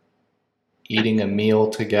eating a meal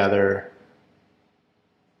together,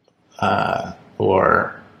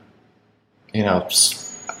 or,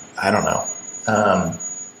 I don't know,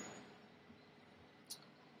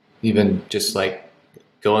 even just like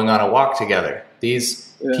going on a walk together.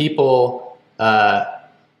 These people,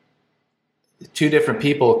 two different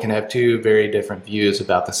people can have two very different views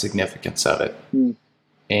about the significance of it.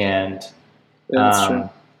 And, that's true.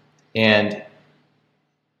 and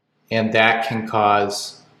that can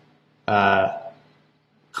cause,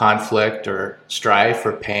 conflict or strife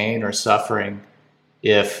or pain or suffering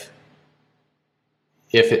if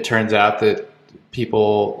it turns out that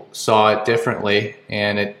people saw it differently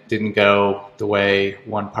and it didn't go the way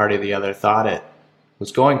one party or the other thought it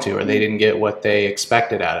was going to, or they didn't get what they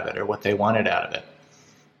expected out of it or what they wanted out of it.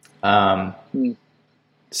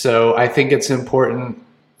 So I think it's important.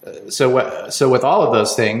 So with all of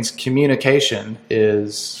those things, communication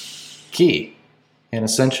is key and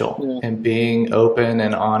essential, and being open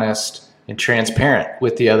and honest and transparent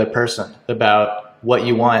with the other person about what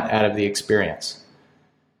you want out of the experience.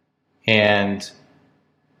 And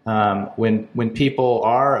when people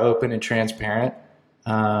are open and transparent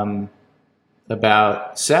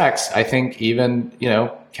about sex, I think even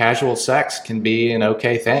casual sex can be an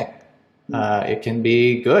okay thing. It can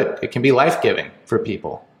be good. It can be life-giving for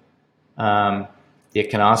people. It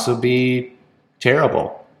can also be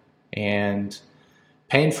terrible and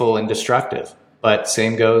painful and destructive, but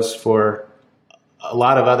same goes for a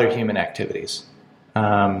lot of other human activities.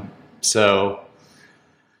 So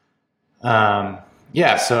I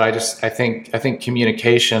think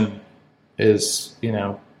communication is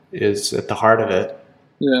at the heart of it.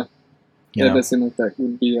 Yeah. It does seem like that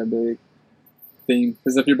would be a big theme,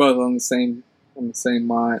 because if you're both on the same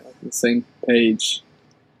mind, like the same page,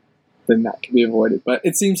 then that can be avoided. But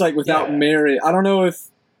it seems like without marriage, I don't know if,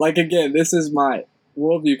 like, again, this is my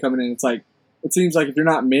worldview coming in. It's like, it seems like if you're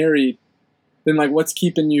not married, then like what's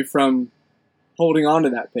keeping you from holding on to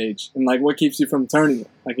that page, and like what keeps you from turning it,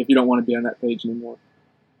 like if you don't want to be on that page anymore?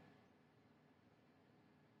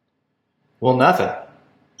 Well, nothing.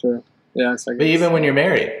 Sure. Yeah. But even when you're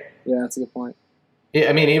married. Yeah, that's a good point. Yeah,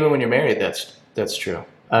 I mean, even when you're married, that's true.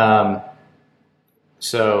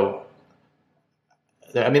 So,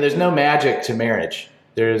 I mean, there's no magic to marriage.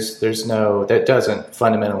 There's no, that doesn't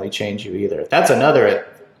fundamentally change you either. That's another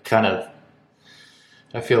kind of,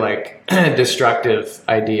 I feel like, destructive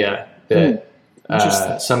idea that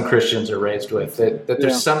some Christians are raised with, that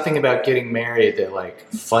there's something about getting married that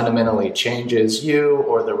like fundamentally changes you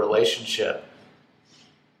or the relationship,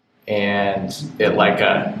 and at like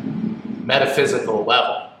a metaphysical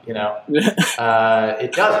level,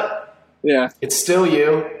 it doesn't. Yeah. It's still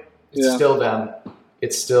you. It's still them.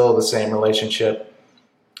 It's still the same relationship.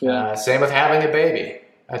 Yeah. Same with having a baby.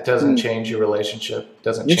 That doesn't change your relationship.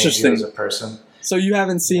 Doesn't change you as a person. So you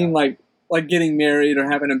haven't seen like getting married or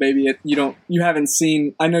having a baby. You haven't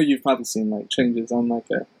seen. I know you've probably seen like changes on like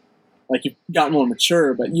you've gotten more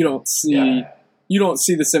mature, but you don't see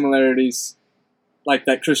the similarities like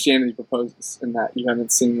that Christianity proposes, in that you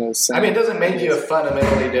haven't seen those. I mean, it doesn't make you a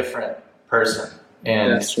fundamentally different person,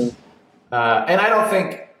 and that's true. And I don't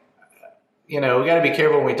think, we got to be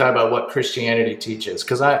careful when we talk about what Christianity teaches,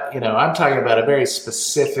 because I'm talking about a very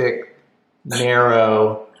specific,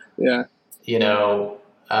 narrow,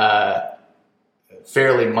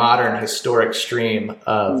 fairly modern historic stream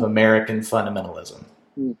of American fundamentalism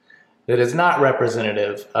that is not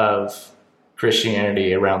representative of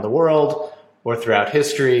Christianity around the world or throughout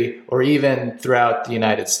history or even throughout the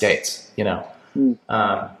United States,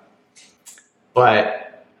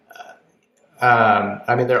 but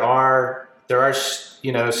I mean, there are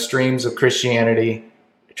streams of Christianity,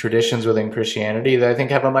 traditions within Christianity that I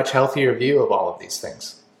think have a much healthier view of all of these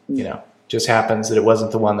things. Just happens that it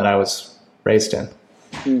wasn't the one that I was raised in.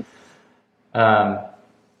 But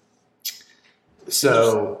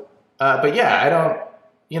yeah, I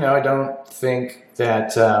don't think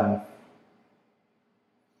that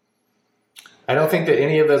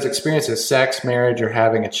any of those experiences, sex, marriage, or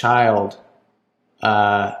having a child,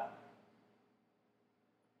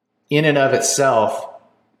 in and of itself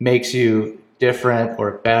makes you different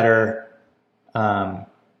or better.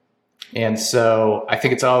 And so I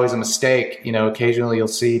think it's always a mistake. Occasionally you'll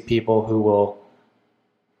see people who will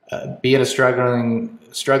be in a struggling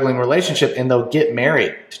relationship, and they'll get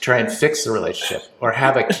married to try and fix the relationship, or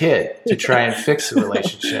have a kid to try and fix the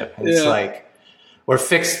relationship. And it's like, or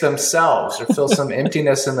fix themselves, or fill some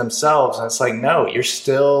emptiness in themselves. And it's like, no, you're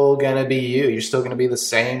still going to be you. You're still going to be the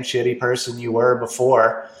same shitty person you were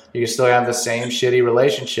before. You still have the same shitty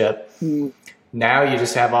relationship. Now you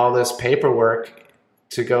just have all this paperwork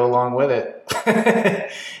to go along with it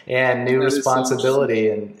and new responsibility.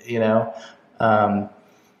 And,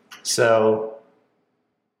 so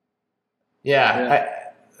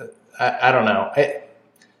yeah, I don't know.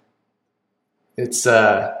 It's,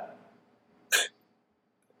 yeah.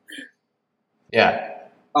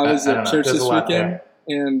 I was at church this weekend,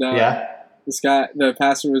 and this guy, the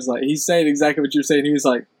pastor, was like, he's saying exactly what you're saying. He was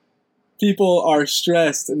like, people are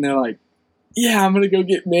stressed, and they're like, yeah, I'm gonna go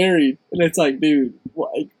get married, and it's like, dude,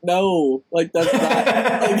 like, no, like, that's not,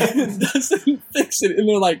 like, it doesn't fix it. And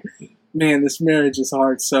they're like, man, this marriage is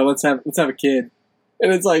hard, so let's have a kid.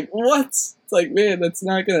 And it's like, what? It's like, man, that's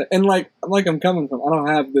not gonna. And like I'm coming from, I don't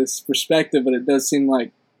have this perspective, but it does seem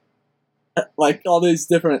like all these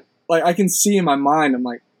different. Like, I can see in my mind, I'm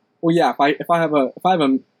like, well, yeah, if I have a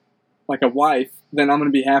like a wife, then I'm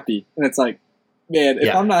gonna be happy. And it's like, man,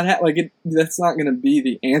 if I'm not that's not gonna be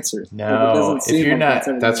the answer. No, if you're not,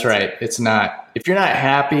 that's right. It's not. If you're not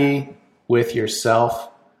happy with yourself,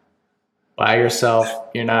 by yourself,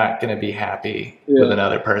 you're not gonna be happy with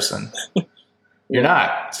another person. You're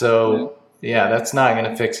not. So that's not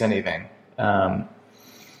gonna fix anything.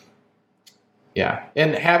 Yeah.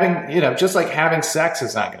 And having, just like having sex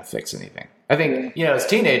is not going to fix anything. I think, as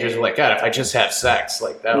teenagers, we're like, God, if I just have sex,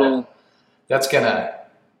 like that's going to,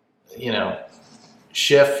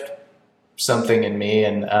 shift something in me.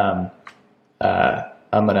 And, I'm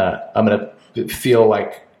going to feel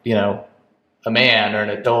like, a man or an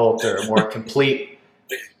adult or a more complete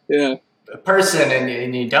person,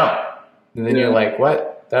 and you don't. And then you're like,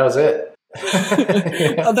 what? That was it.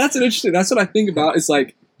 Oh, that's what I think about. Is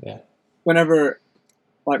like, whenever,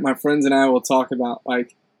 like, my friends and I will talk about,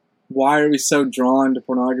 like, why are we so drawn to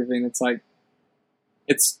pornography? And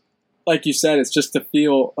it's like you said, it's just to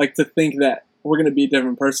feel, like, to think that we're going to be a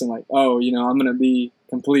different person. Like, oh, I'm going to be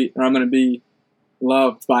complete, or I'm going to be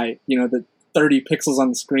loved by, the 30 pixels on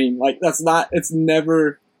the screen. Like, it's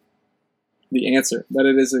never the answer. But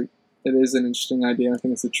it is an interesting idea. I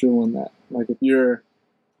think it's a true one that, like, if you're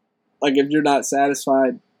not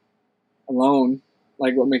satisfied alone,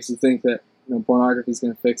 like, what makes you think that pornography is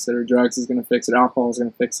going to fix it, or drugs is going to fix it, alcohol is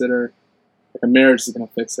going to fix it, or like a marriage is going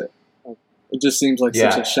to fix it? Like, it just seems like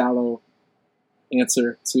such a shallow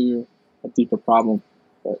answer to a deeper problem.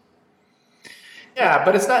 But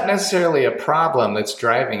it's not necessarily a problem that's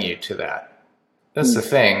driving you to that. That's the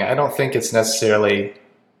thing. I don't think it's necessarily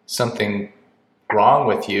something wrong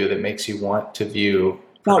with you that makes you want to view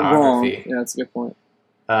pornography. Not wrong. Yeah, that's a good point.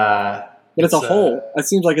 But it's a hole. It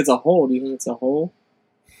seems like it's a hole. Do you think it's a hole?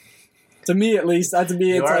 To me, at least,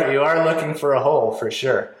 you are looking for a hole for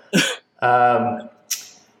sure. I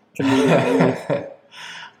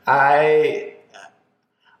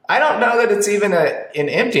don't know that it's even an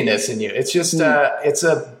emptiness in you. It's just it's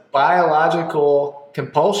a biological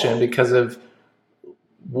compulsion because of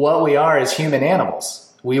what we are as human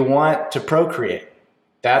animals. We want to procreate.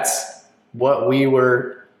 That's what we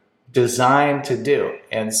were designed to do,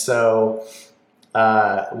 and so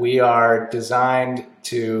we are designed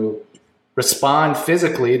to respond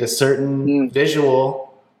physically to certain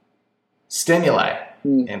visual stimuli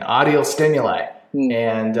and audio stimuli.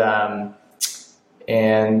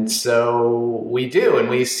 And so we do, and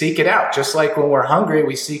we seek it out. Just like when we're hungry,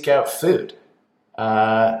 we seek out food.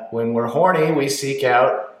 When we're horny, we seek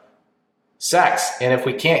out sex. And if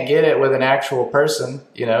we can't get it with an actual person,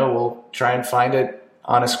 we'll try and find it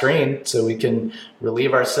on a screen so we can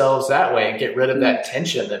relieve ourselves that way and get rid of that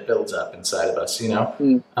tension that builds up inside of us,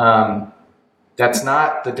 That's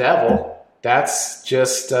not the devil. That's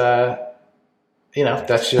just,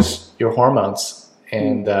 that's just your hormones.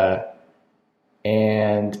 And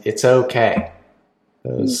it's okay.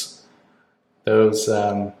 Those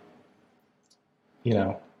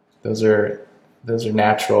are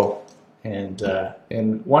natural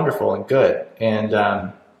and wonderful and good. And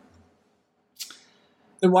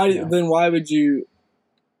then why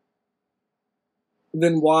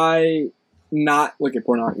not look at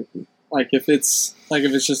pornography? Like if it's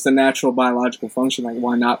just a natural biological function, like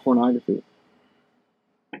why not pornography?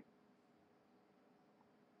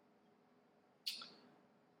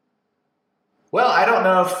 Well, I don't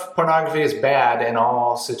know if pornography is bad in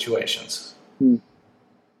all situations.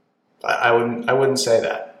 I wouldn't say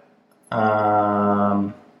that.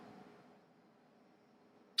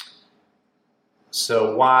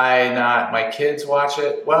 So why not my kids watch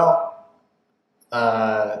it? Well,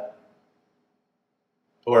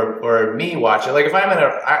 or me watch it. Like if I'm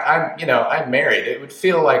married, it would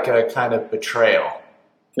feel like a kind of betrayal.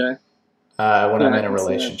 Okay. When I'm in a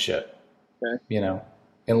relationship. Okay.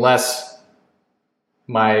 Unless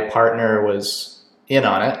my partner was in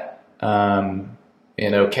on it, and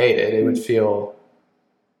okayed it, it would feel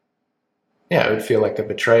like a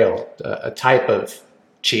betrayal, a type of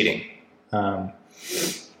cheating. But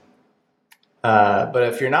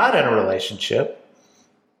if you're not in a relationship,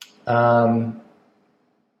 I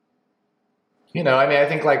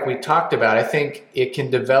think like we talked about, I think it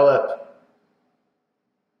can develop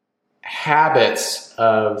habits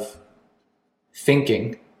of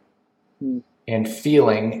thinking and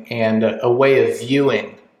feeling and a way of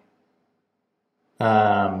viewing,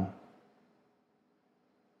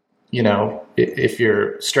 if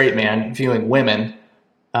you're a straight man, viewing women,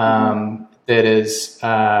 that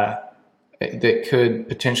could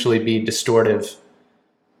potentially be distortive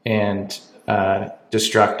and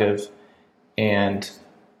destructive. And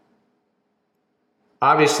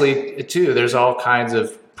obviously, too, there's all kinds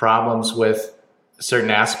of problems with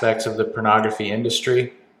certain aspects of the pornography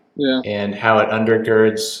industry. Yeah. And how it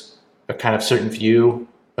undergirds a kind of certain view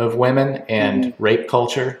of women and rape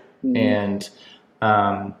culture, and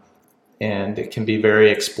it can be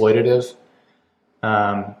very exploitative.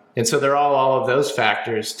 And so there are all of those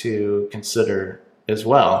factors to consider as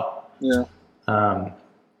well. Yeah.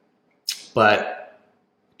 But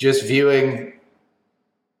just viewing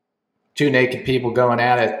 2 naked people going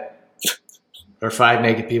at it, or 5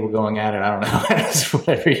 naked people going at it, I don't know, it's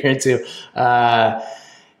whatever you're into.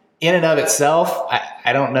 In and of itself,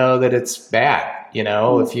 I don't know that it's bad.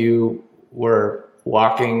 If you were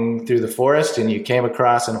walking through the forest and you came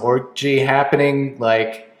across an orgy happening,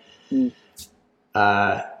 like, would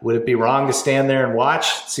it be wrong to stand there and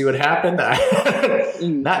watch, see what happened?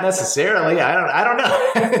 Not necessarily. I don't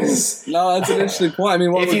know. No, that's an interesting point. I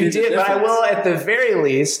mean, what if you did, but I will, at the very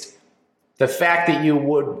least, the fact that you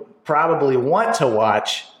would probably want to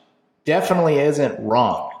watch definitely isn't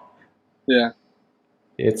wrong. Yeah.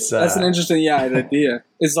 That's an interesting idea.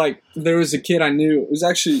 It's like there was a kid I knew. It was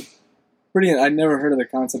actually I'd never heard of the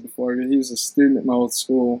concept before. He was a student at my old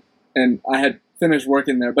school, and I had finished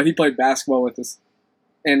working there. But he played basketball with us,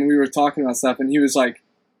 and we were talking about stuff. And he was like,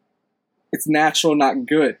 "It's natural, not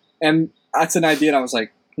good." And that's an idea. And I was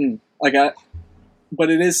like,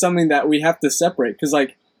 but it is something that we have to separate because,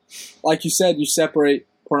 like you said, you separate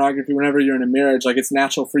pornography whenever you're in a marriage. Like it's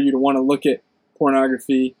natural for you to want to look at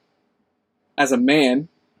pornography as a man,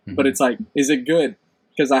 but it's like, is it good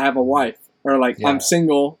because I have a wife, or like I'm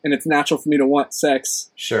single and it's natural for me to want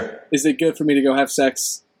sex? Sure. Is it good for me to go have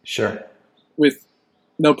sex? Sure. With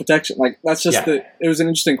no protection? Like that's just it was an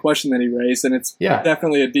interesting question that he raised, and it's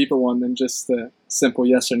definitely a deeper one than just the simple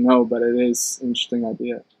yes or no, but it is an interesting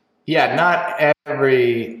idea. Yeah, not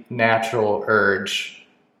every natural urge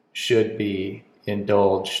should be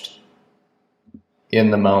indulged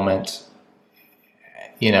in the moment,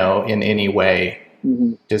 in any way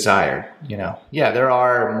desired, there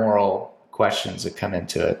are moral questions that come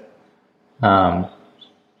into it.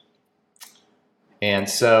 And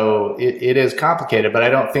so it is complicated, but I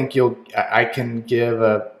don't think I can give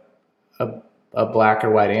a black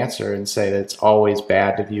or white answer and say that it's always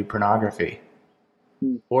bad to view pornography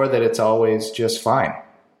or that it's always just fine.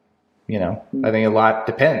 I think a lot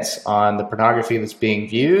depends on the pornography that's being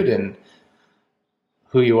viewed and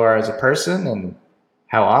who you are as a person and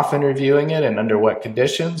how often you're viewing it and under what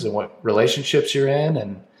conditions and what relationships you're in,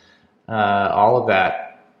 and all of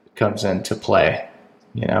that comes into play,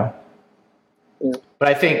 But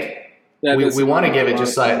I think Yeah, we want to give it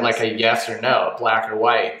just like a yes or no, black or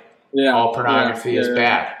white. Yeah, all pornography is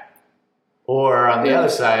bad. Or on the other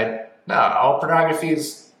side, no, all pornography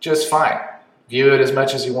is just fine. View it as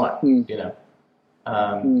much as you want. You know,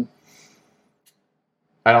 I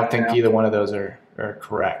don't think either one of those are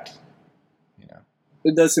correct. You know,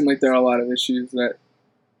 it does seem like there are a lot of issues that,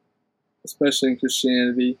 especially in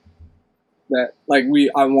Christianity, that like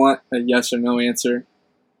I want a yes or no answer,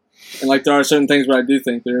 and like there are certain things where I do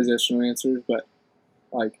think there is yes or no answers, but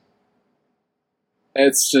like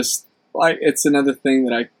it's just like it's another thing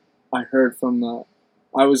that I heard from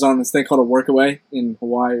I was on this thing called a workaway in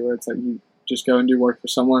Hawaii where it's like you just go and do work for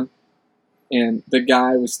someone, and the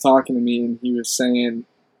guy was talking to me and he was saying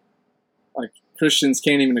like Christians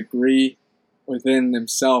can't even agree within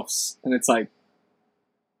themselves, and it's like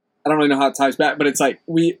I don't really know how it ties back, but it's like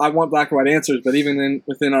I want black or white answers, but even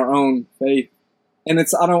within our own faith, and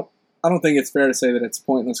it's I don't think it's fair to say that it's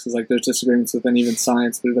pointless because like there's disagreements within even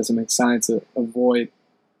science, but it doesn't make science a void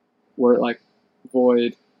or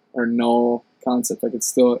null concept. Like it's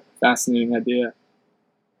still a fascinating idea,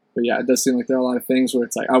 but yeah, it does seem like there are a lot of things where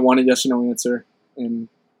it's like I want a yes or no answer, and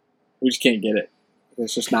we just can't get it.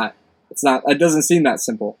 It's just not. It's not. It doesn't seem that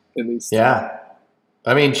simple, at least. Yeah,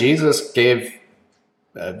 I mean, Jesus gave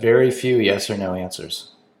very few yes or no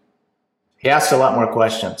answers. He asked a lot more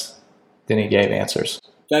questions than he gave answers.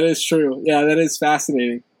 That is true. Yeah, that is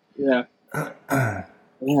fascinating. Yeah. Yeah,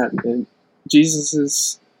 and Jesus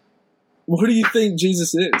is... Who do you think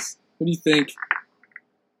Jesus is? Who do you think...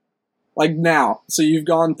 Like now, so you've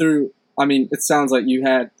gone through... I mean, it sounds like you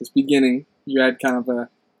had this beginning. You had kind of a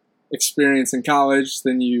experience in college.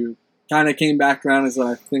 Then you kind of came back around is what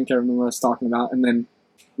I think I remember us talking about. And then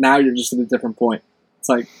now you're just at a different point. It's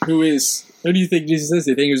like, who do you think Jesus is?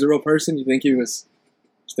 Do you think he was a real person? Do you think he was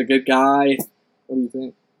just a good guy? What do you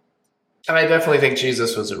think? I definitely think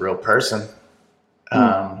Jesus was a real person.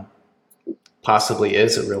 Possibly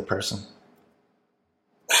is a real person.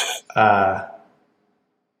 I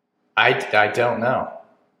don't know.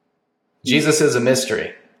 Jesus is a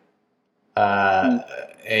mystery. A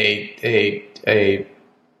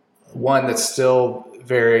one that's still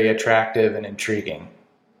very attractive and intriguing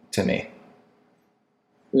to me.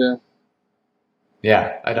 Yeah.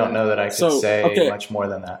 Yeah, I don't know that I could say much more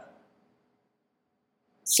than that.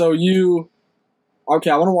 So I want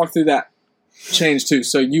to walk through that change too.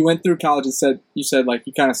 So you went through college and you said like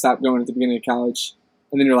you kind of stopped going at the beginning of college,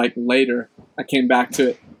 and then you're like later I came back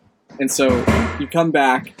to it, and so you come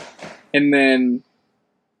back, and then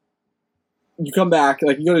you come back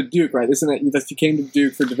like you go to Duke, right? Isn't it that you came to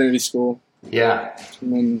Duke for divinity school? Yeah.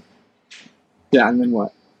 And then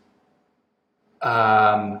what?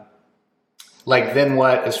 Like then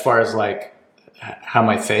what? As far as like how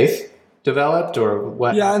my faith developed, or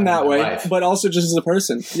what? Yeah, in that way, life? But also just as a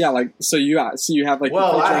person. Yeah, like so you have like.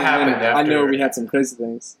 Well, a lot happened after. I know we had some crazy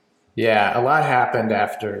things. Yeah, a lot happened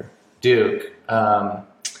after Duke.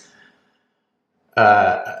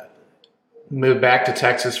 Moved back to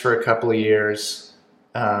Texas for a couple of years.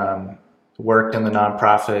 Worked in the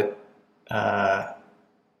nonprofit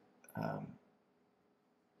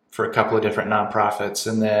for a couple of different nonprofits,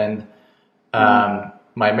 and then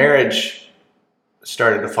my marriage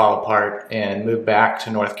started to fall apart, and moved back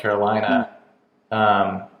to North Carolina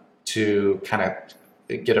to kind of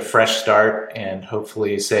get a fresh start and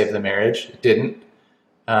hopefully save the marriage. It didn't.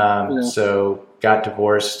 So got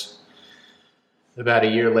divorced about a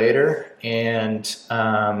year later, and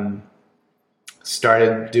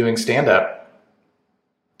started doing stand-up.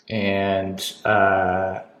 And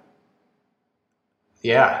so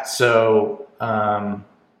I've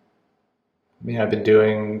been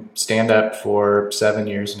doing stand-up for 7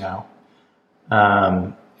 years now,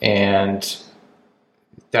 and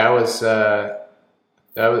that was a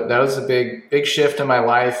big shift in my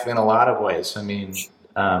life in a lot of ways. I mean,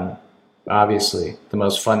 obviously, the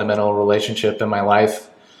most fundamental relationship in my life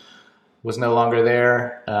was no longer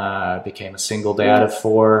there. I became a single dad of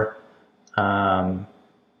 4. I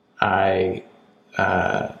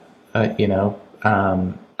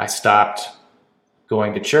stopped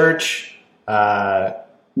going to church. I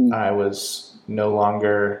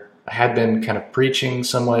had been kind of preaching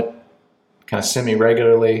somewhat, kind of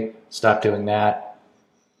semi-regularly, stopped doing that,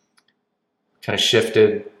 kind of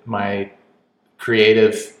shifted my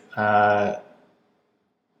creative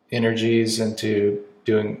energies into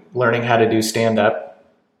learning how to do stand-up.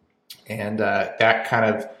 And that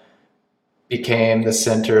kind of became the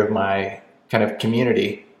center of my kind of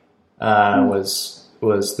community, was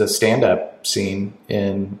the stand-up scene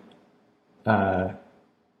in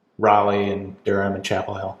Raleigh and Durham and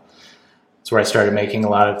Chapel Hill. It's where I started making a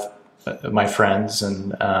lot of my friends,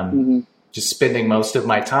 and just spending most of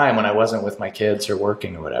my time when I wasn't with my kids or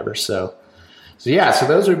working or whatever. So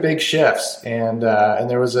those are big shifts, and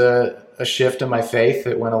there was a shift in my faith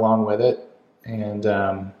that went along with it, and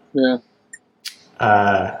I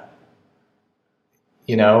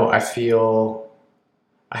feel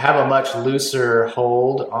I have a much looser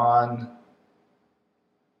hold on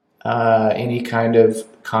any kind of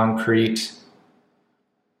concrete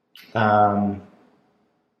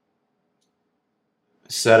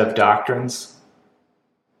set of doctrines.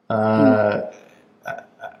 I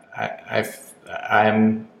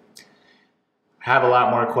have a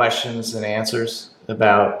lot more questions than answers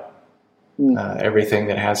about everything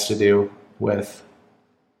that has to do with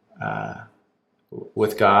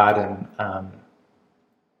God, and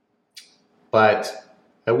but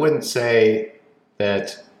I wouldn't say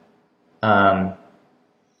that I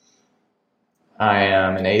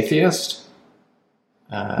am an atheist.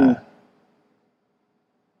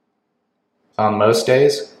 On most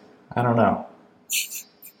days, I don't know.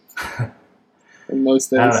 On most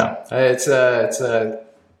days, I don't know.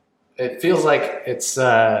 It feels like it's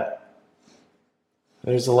there's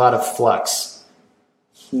a lot of flux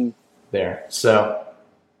there. So,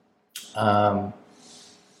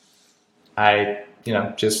 I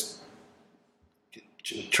just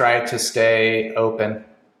try to stay open,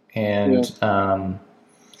 and I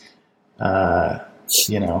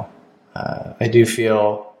do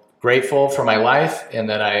feel grateful for my life, and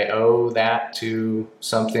that I owe that to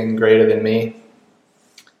something greater than me.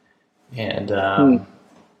 And I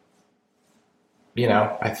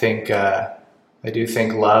think I do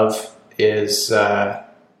think love is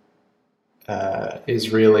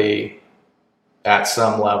really at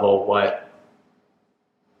some level what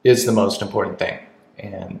is the most important thing,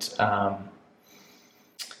 and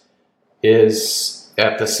is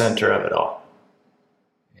at the center of it all.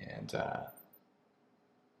 And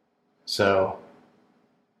so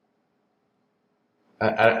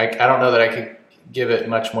I don't know that I could give it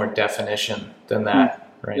much more definition than that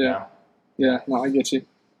now. Yeah, no, I get you.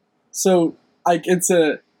 So it's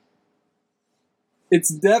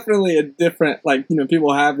definitely a different,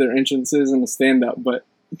 people have their entrances in the stand-up, but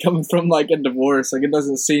coming from a divorce, it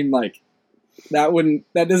doesn't seem like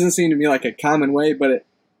that doesn't seem to me like a common way, but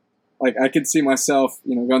I could see myself,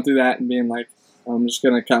 going through that and being like, I'm just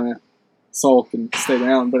going to kind of sulk and stay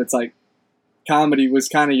down. But it's comedy was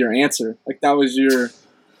kind of your answer. That was your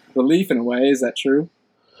relief in a way. Is that true?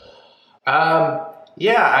 Yeah.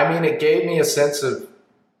 I mean, it gave me a sense of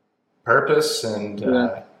purpose and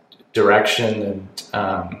direction,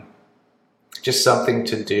 and just something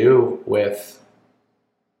to do with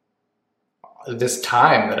this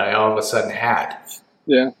time that I all of a sudden had.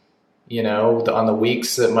 Yeah. On the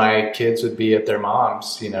weeks that my kids would be at their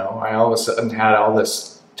mom's, I all of a sudden had all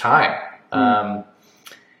this time. I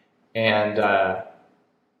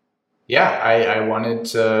wanted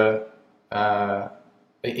to,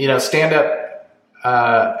 stand up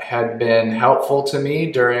had been helpful to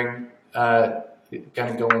me during kind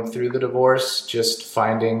of going through the divorce, just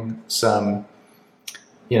finding some,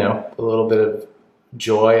 a little bit of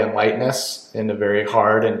joy and lightness in a very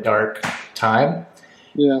hard and dark time.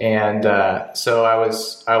 Yeah. And so I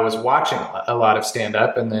was watching a lot of stand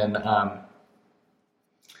up, and then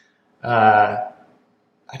I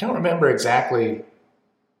don't remember exactly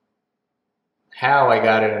how I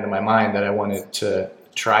got it into my mind that I wanted to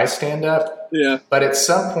try stand up. Yeah. But at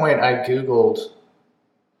some point I Googled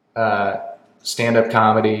stand up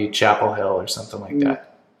comedy Chapel Hill or something like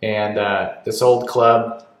that. And this old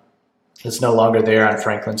club that's no longer there on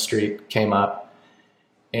Franklin Street came up,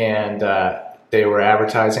 and they were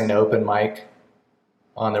advertising an open mic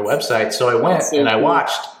on their website. So I went and I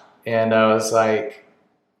watched, and I was like,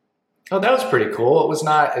 oh, that was pretty cool. It was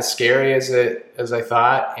not as scary as I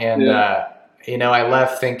thought. And, I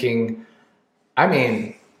left thinking, I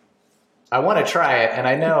mean, I want to try it, and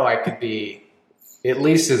I know I could be at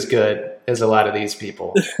least as good as a lot of these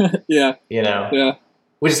people. Yeah.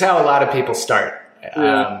 Which is how a lot of people start.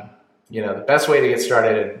 Yeah. The best way to get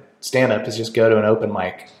started in stand-up is just go to an open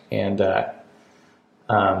mic.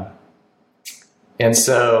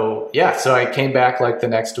 So I came back the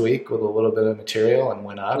next week with a little bit of material and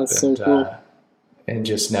went up. That's so cool. And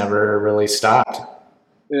just never really stopped.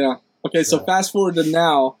 Yeah. Okay. So fast forward to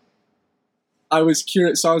now. I was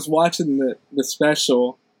curious. So I was watching the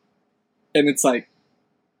special, and it's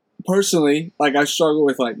personally, I struggle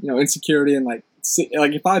with insecurity, and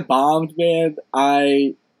if I bombed, man,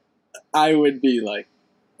 I would be I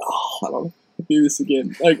don't know, do this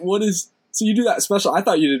again. So you do that special. I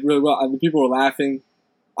thought you did really well. I mean, people were laughing.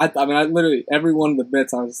 I literally, every one of the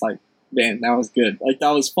bits, I was like, man, that was good.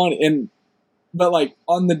 That was funny. And but like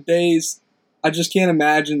on the days, I just can't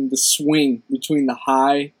imagine the swing between the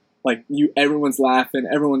high, like everyone's laughing,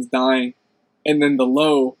 everyone's dying, and then the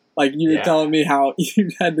low, like you were telling me how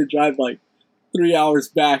you had to drive like 3 hours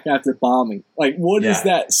back after bombing. Like, what is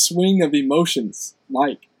that swing of emotions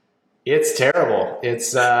like? It's terrible. It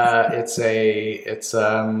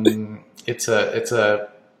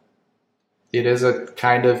is a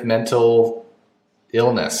kind of mental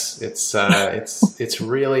illness. It's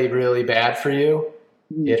really, really bad for you.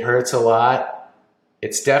 It hurts a lot.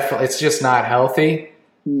 It's just not healthy.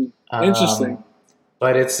 Interesting.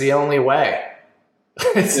 But it's the only way.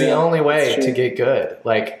 It's the only way to get good.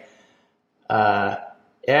 Like,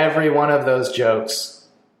 every one of those jokes,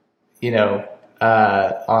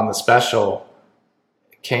 on the special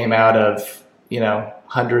came out of,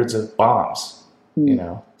 hundreds of bombs.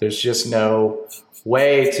 There's just no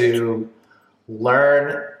way to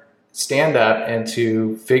learn stand up and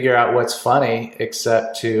to figure out what's funny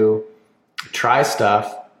except to try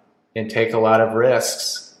stuff and take a lot of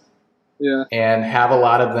risks and have a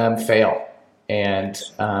lot of them fail. And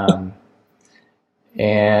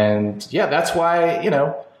that's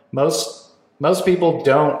why, most people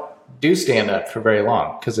don't do stand up for very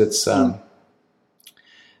long because it's,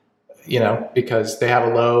 because they have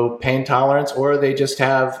a low pain tolerance or they just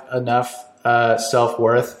have enough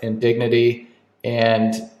self-worth and dignity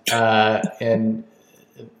and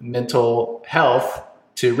mental health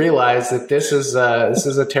to realize that this is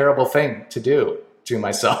a terrible thing to do to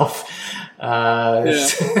myself.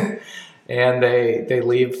 And they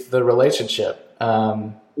leave the relationship.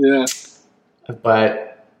 But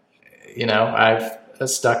I've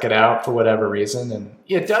stuck it out for whatever reason, and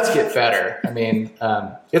it does get better. I mean,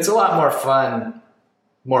 it's a lot more fun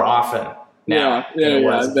more often now than it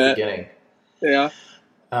was at the beginning.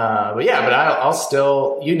 But I'll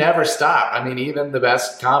still, you never stop. I mean, even the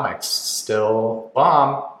best comics still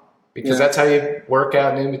bomb because that's how you work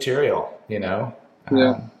out new material,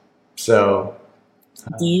 So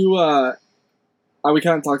do you, we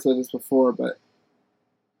kind of talked about this before, but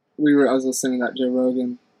I was listening to that Joe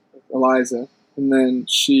Rogan with Eliza, and then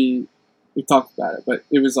we talked about it, but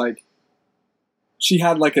it was like, she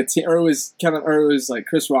had like a team, or it was like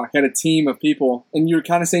Chris Rock had a team of people, and you were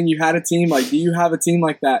kind of saying you had a team. Like, do you have a team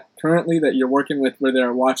like that currently that you're working with, where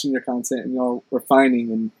they're watching your content and you're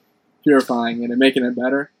refining and purifying it and making it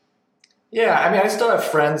better? Yeah, I mean, I still have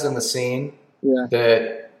friends in the scene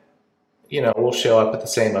that will show up at the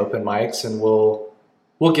same open mics and we'll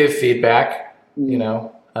give feedback. And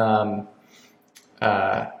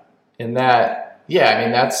that, I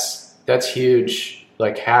mean, that's huge.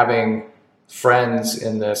 Like having friends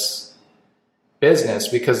in this business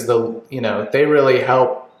because they really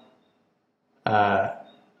help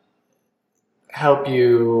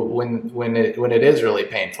you when it is really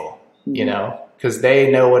painful, because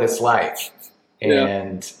they know what it's like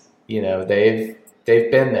and they've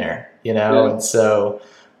been there, and so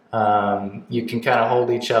you can kind of hold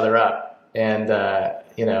each other up and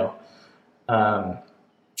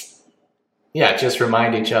just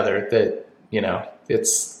remind each other that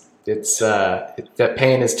that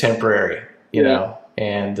pain is temporary,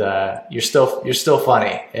 and you're still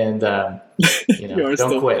funny, and don't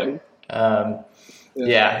quit.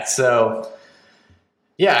 So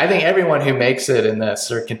I think everyone who makes it in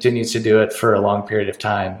this or continues to do it for a long period of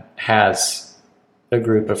time has a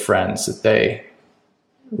group of friends that they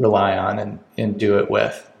rely on and do it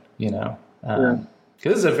with, because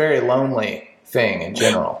this is a very lonely thing in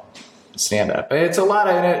general. Stand up. It's a lot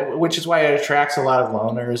of, which is why it attracts a lot of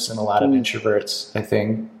loners and a lot of introverts, I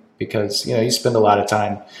think, because, you spend a lot of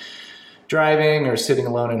time driving or sitting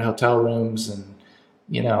alone in hotel rooms and,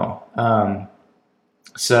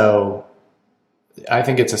 so I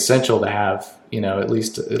think it's essential to have, at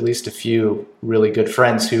least a few really good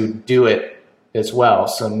friends who do it as well.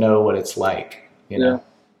 So know what it's like, Yeah.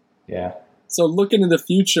 So looking in the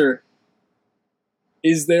future,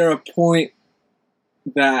 is there a point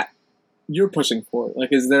that you're pushing for?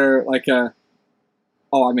 Like, is there like I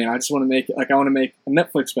just want to make, like, I want to make a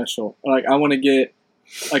Netflix special, or like I want to get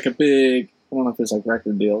like a big, I don't know if there's like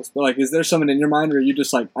record deals, but like, is there something in your mind, or are you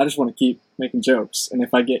just like, I just want to keep making jokes, and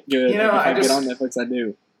if I get good, if I get on Netflix, I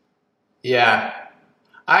do? Yeah,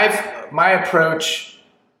 my approach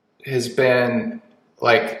has been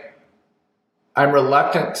like, I'm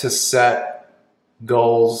reluctant to set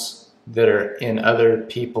goals that are in other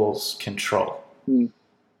people's control.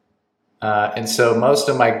 And so most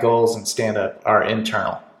of my goals in stand-up are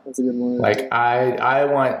internal. That's a good one. Like, I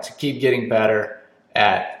want to keep getting better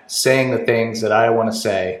at saying the things that I want to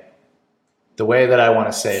say, the way that I want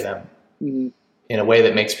to say them, in a way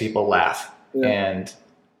that makes people laugh. And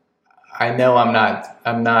I know I'm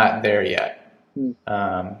not there yet.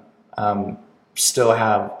 Still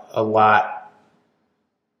have a lot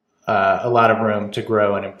of room to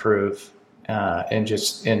grow and improve,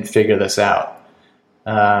 and figure this out.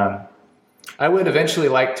 I would eventually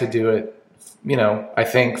like to do it, I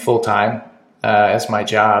think full time, as my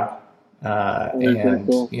job, and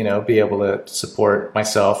cool. Be able to support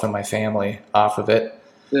myself and my family off of it.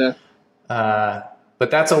 Yeah. But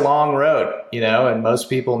that's a long road, and most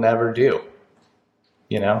people never do,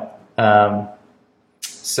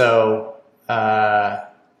 so,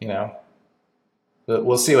 but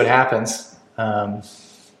we'll see what happens. I'm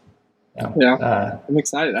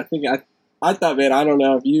excited. I thought, man, I don't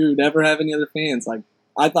know if you never have any other fans. Like,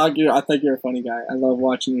 I think you're a funny guy. I love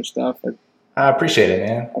watching your stuff. I appreciate it,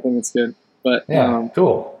 man. I think it's good. But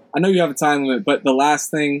cool. I know you have a time limit, but the last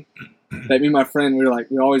thing that me and my friend, we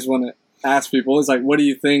always want to ask people is like, what do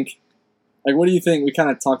you think? Like, what do you think? We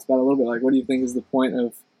kind of talked about it a little bit. Like, what do you think is the point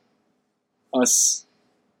of us?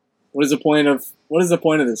 What is the point of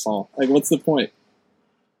this all? Like, what's the point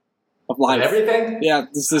of life? Everything? Yeah,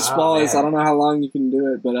 this is small. I don't know how long you can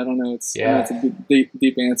do it, but I don't know. It's it's a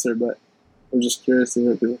deep answer, but we're just curious to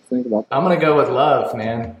hear what people think about that. I'm gonna go with love,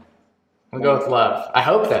 man. I'm gonna go with love. I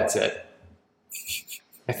hope that's it.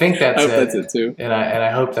 I think that's it. I hope that's it too. And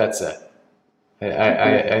I hope that's it.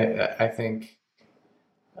 I think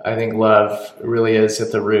love really is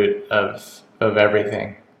at the root of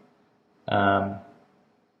everything.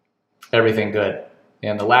 Everything good,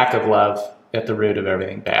 and the lack of love at the root of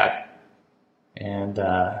everything bad. And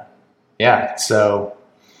so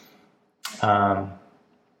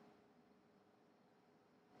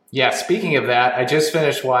speaking of that, I just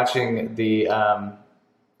finished watching the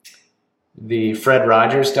Fred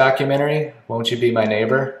Rogers documentary, Won't You Be My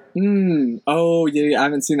Neighbor? Oh yeah, I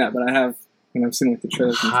haven't seen that, but I have, and I've seen the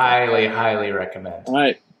trailers. Highly recommend. All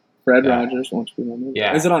right, Fred Rogers, Won't You Be My Neighbor?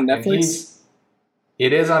 Yeah, is it on Netflix?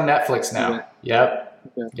 It is on Netflix now. Okay.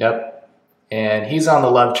 Yep. Okay. Yep. And he's on the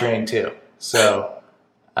love train too. So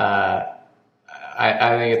I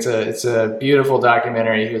think it's a beautiful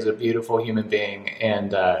documentary. He was a beautiful human being,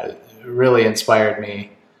 and really inspired me.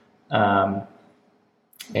 And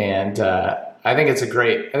I think it's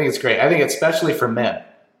great. I think it's especially for men.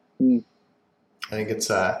 I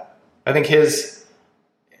think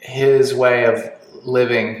his way of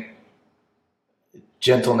living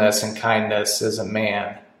gentleness and kindness as a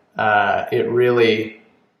man, it really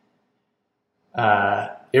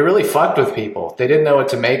fucked with people. They didn't know what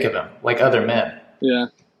to make of him, like other men. Yeah.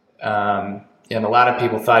 And a lot of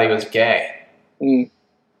people thought he was gay.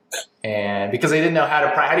 And because they didn't know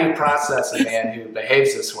how do you process a man who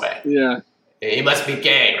behaves this way? Yeah. He must be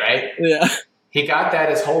gay, right? Yeah. He got that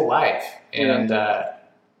his whole life. And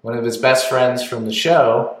one of his best friends from the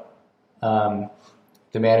show,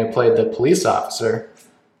 the man who played the police officer,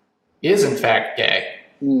 is in fact gay.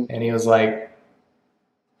 And he was like,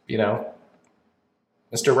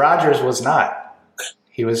 Mr. Rogers was not.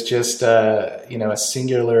 He was just, a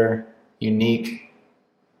singular, unique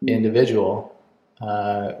individual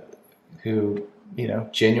who,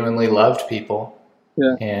 genuinely loved people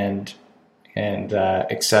and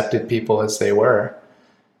accepted people as they were.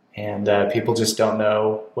 And people just don't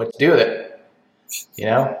know what to do with it.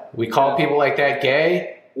 We call people like that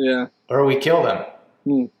gay, or we kill them,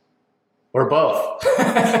 or both.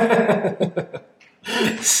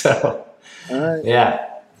 So, all right. Yeah.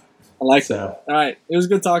 I like that. All right. It was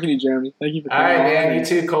good talking to you, Jeremy. Thank you for coming. All right, man. You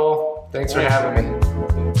too, Cole. Thanks for having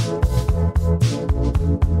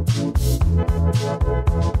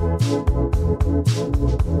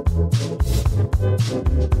me.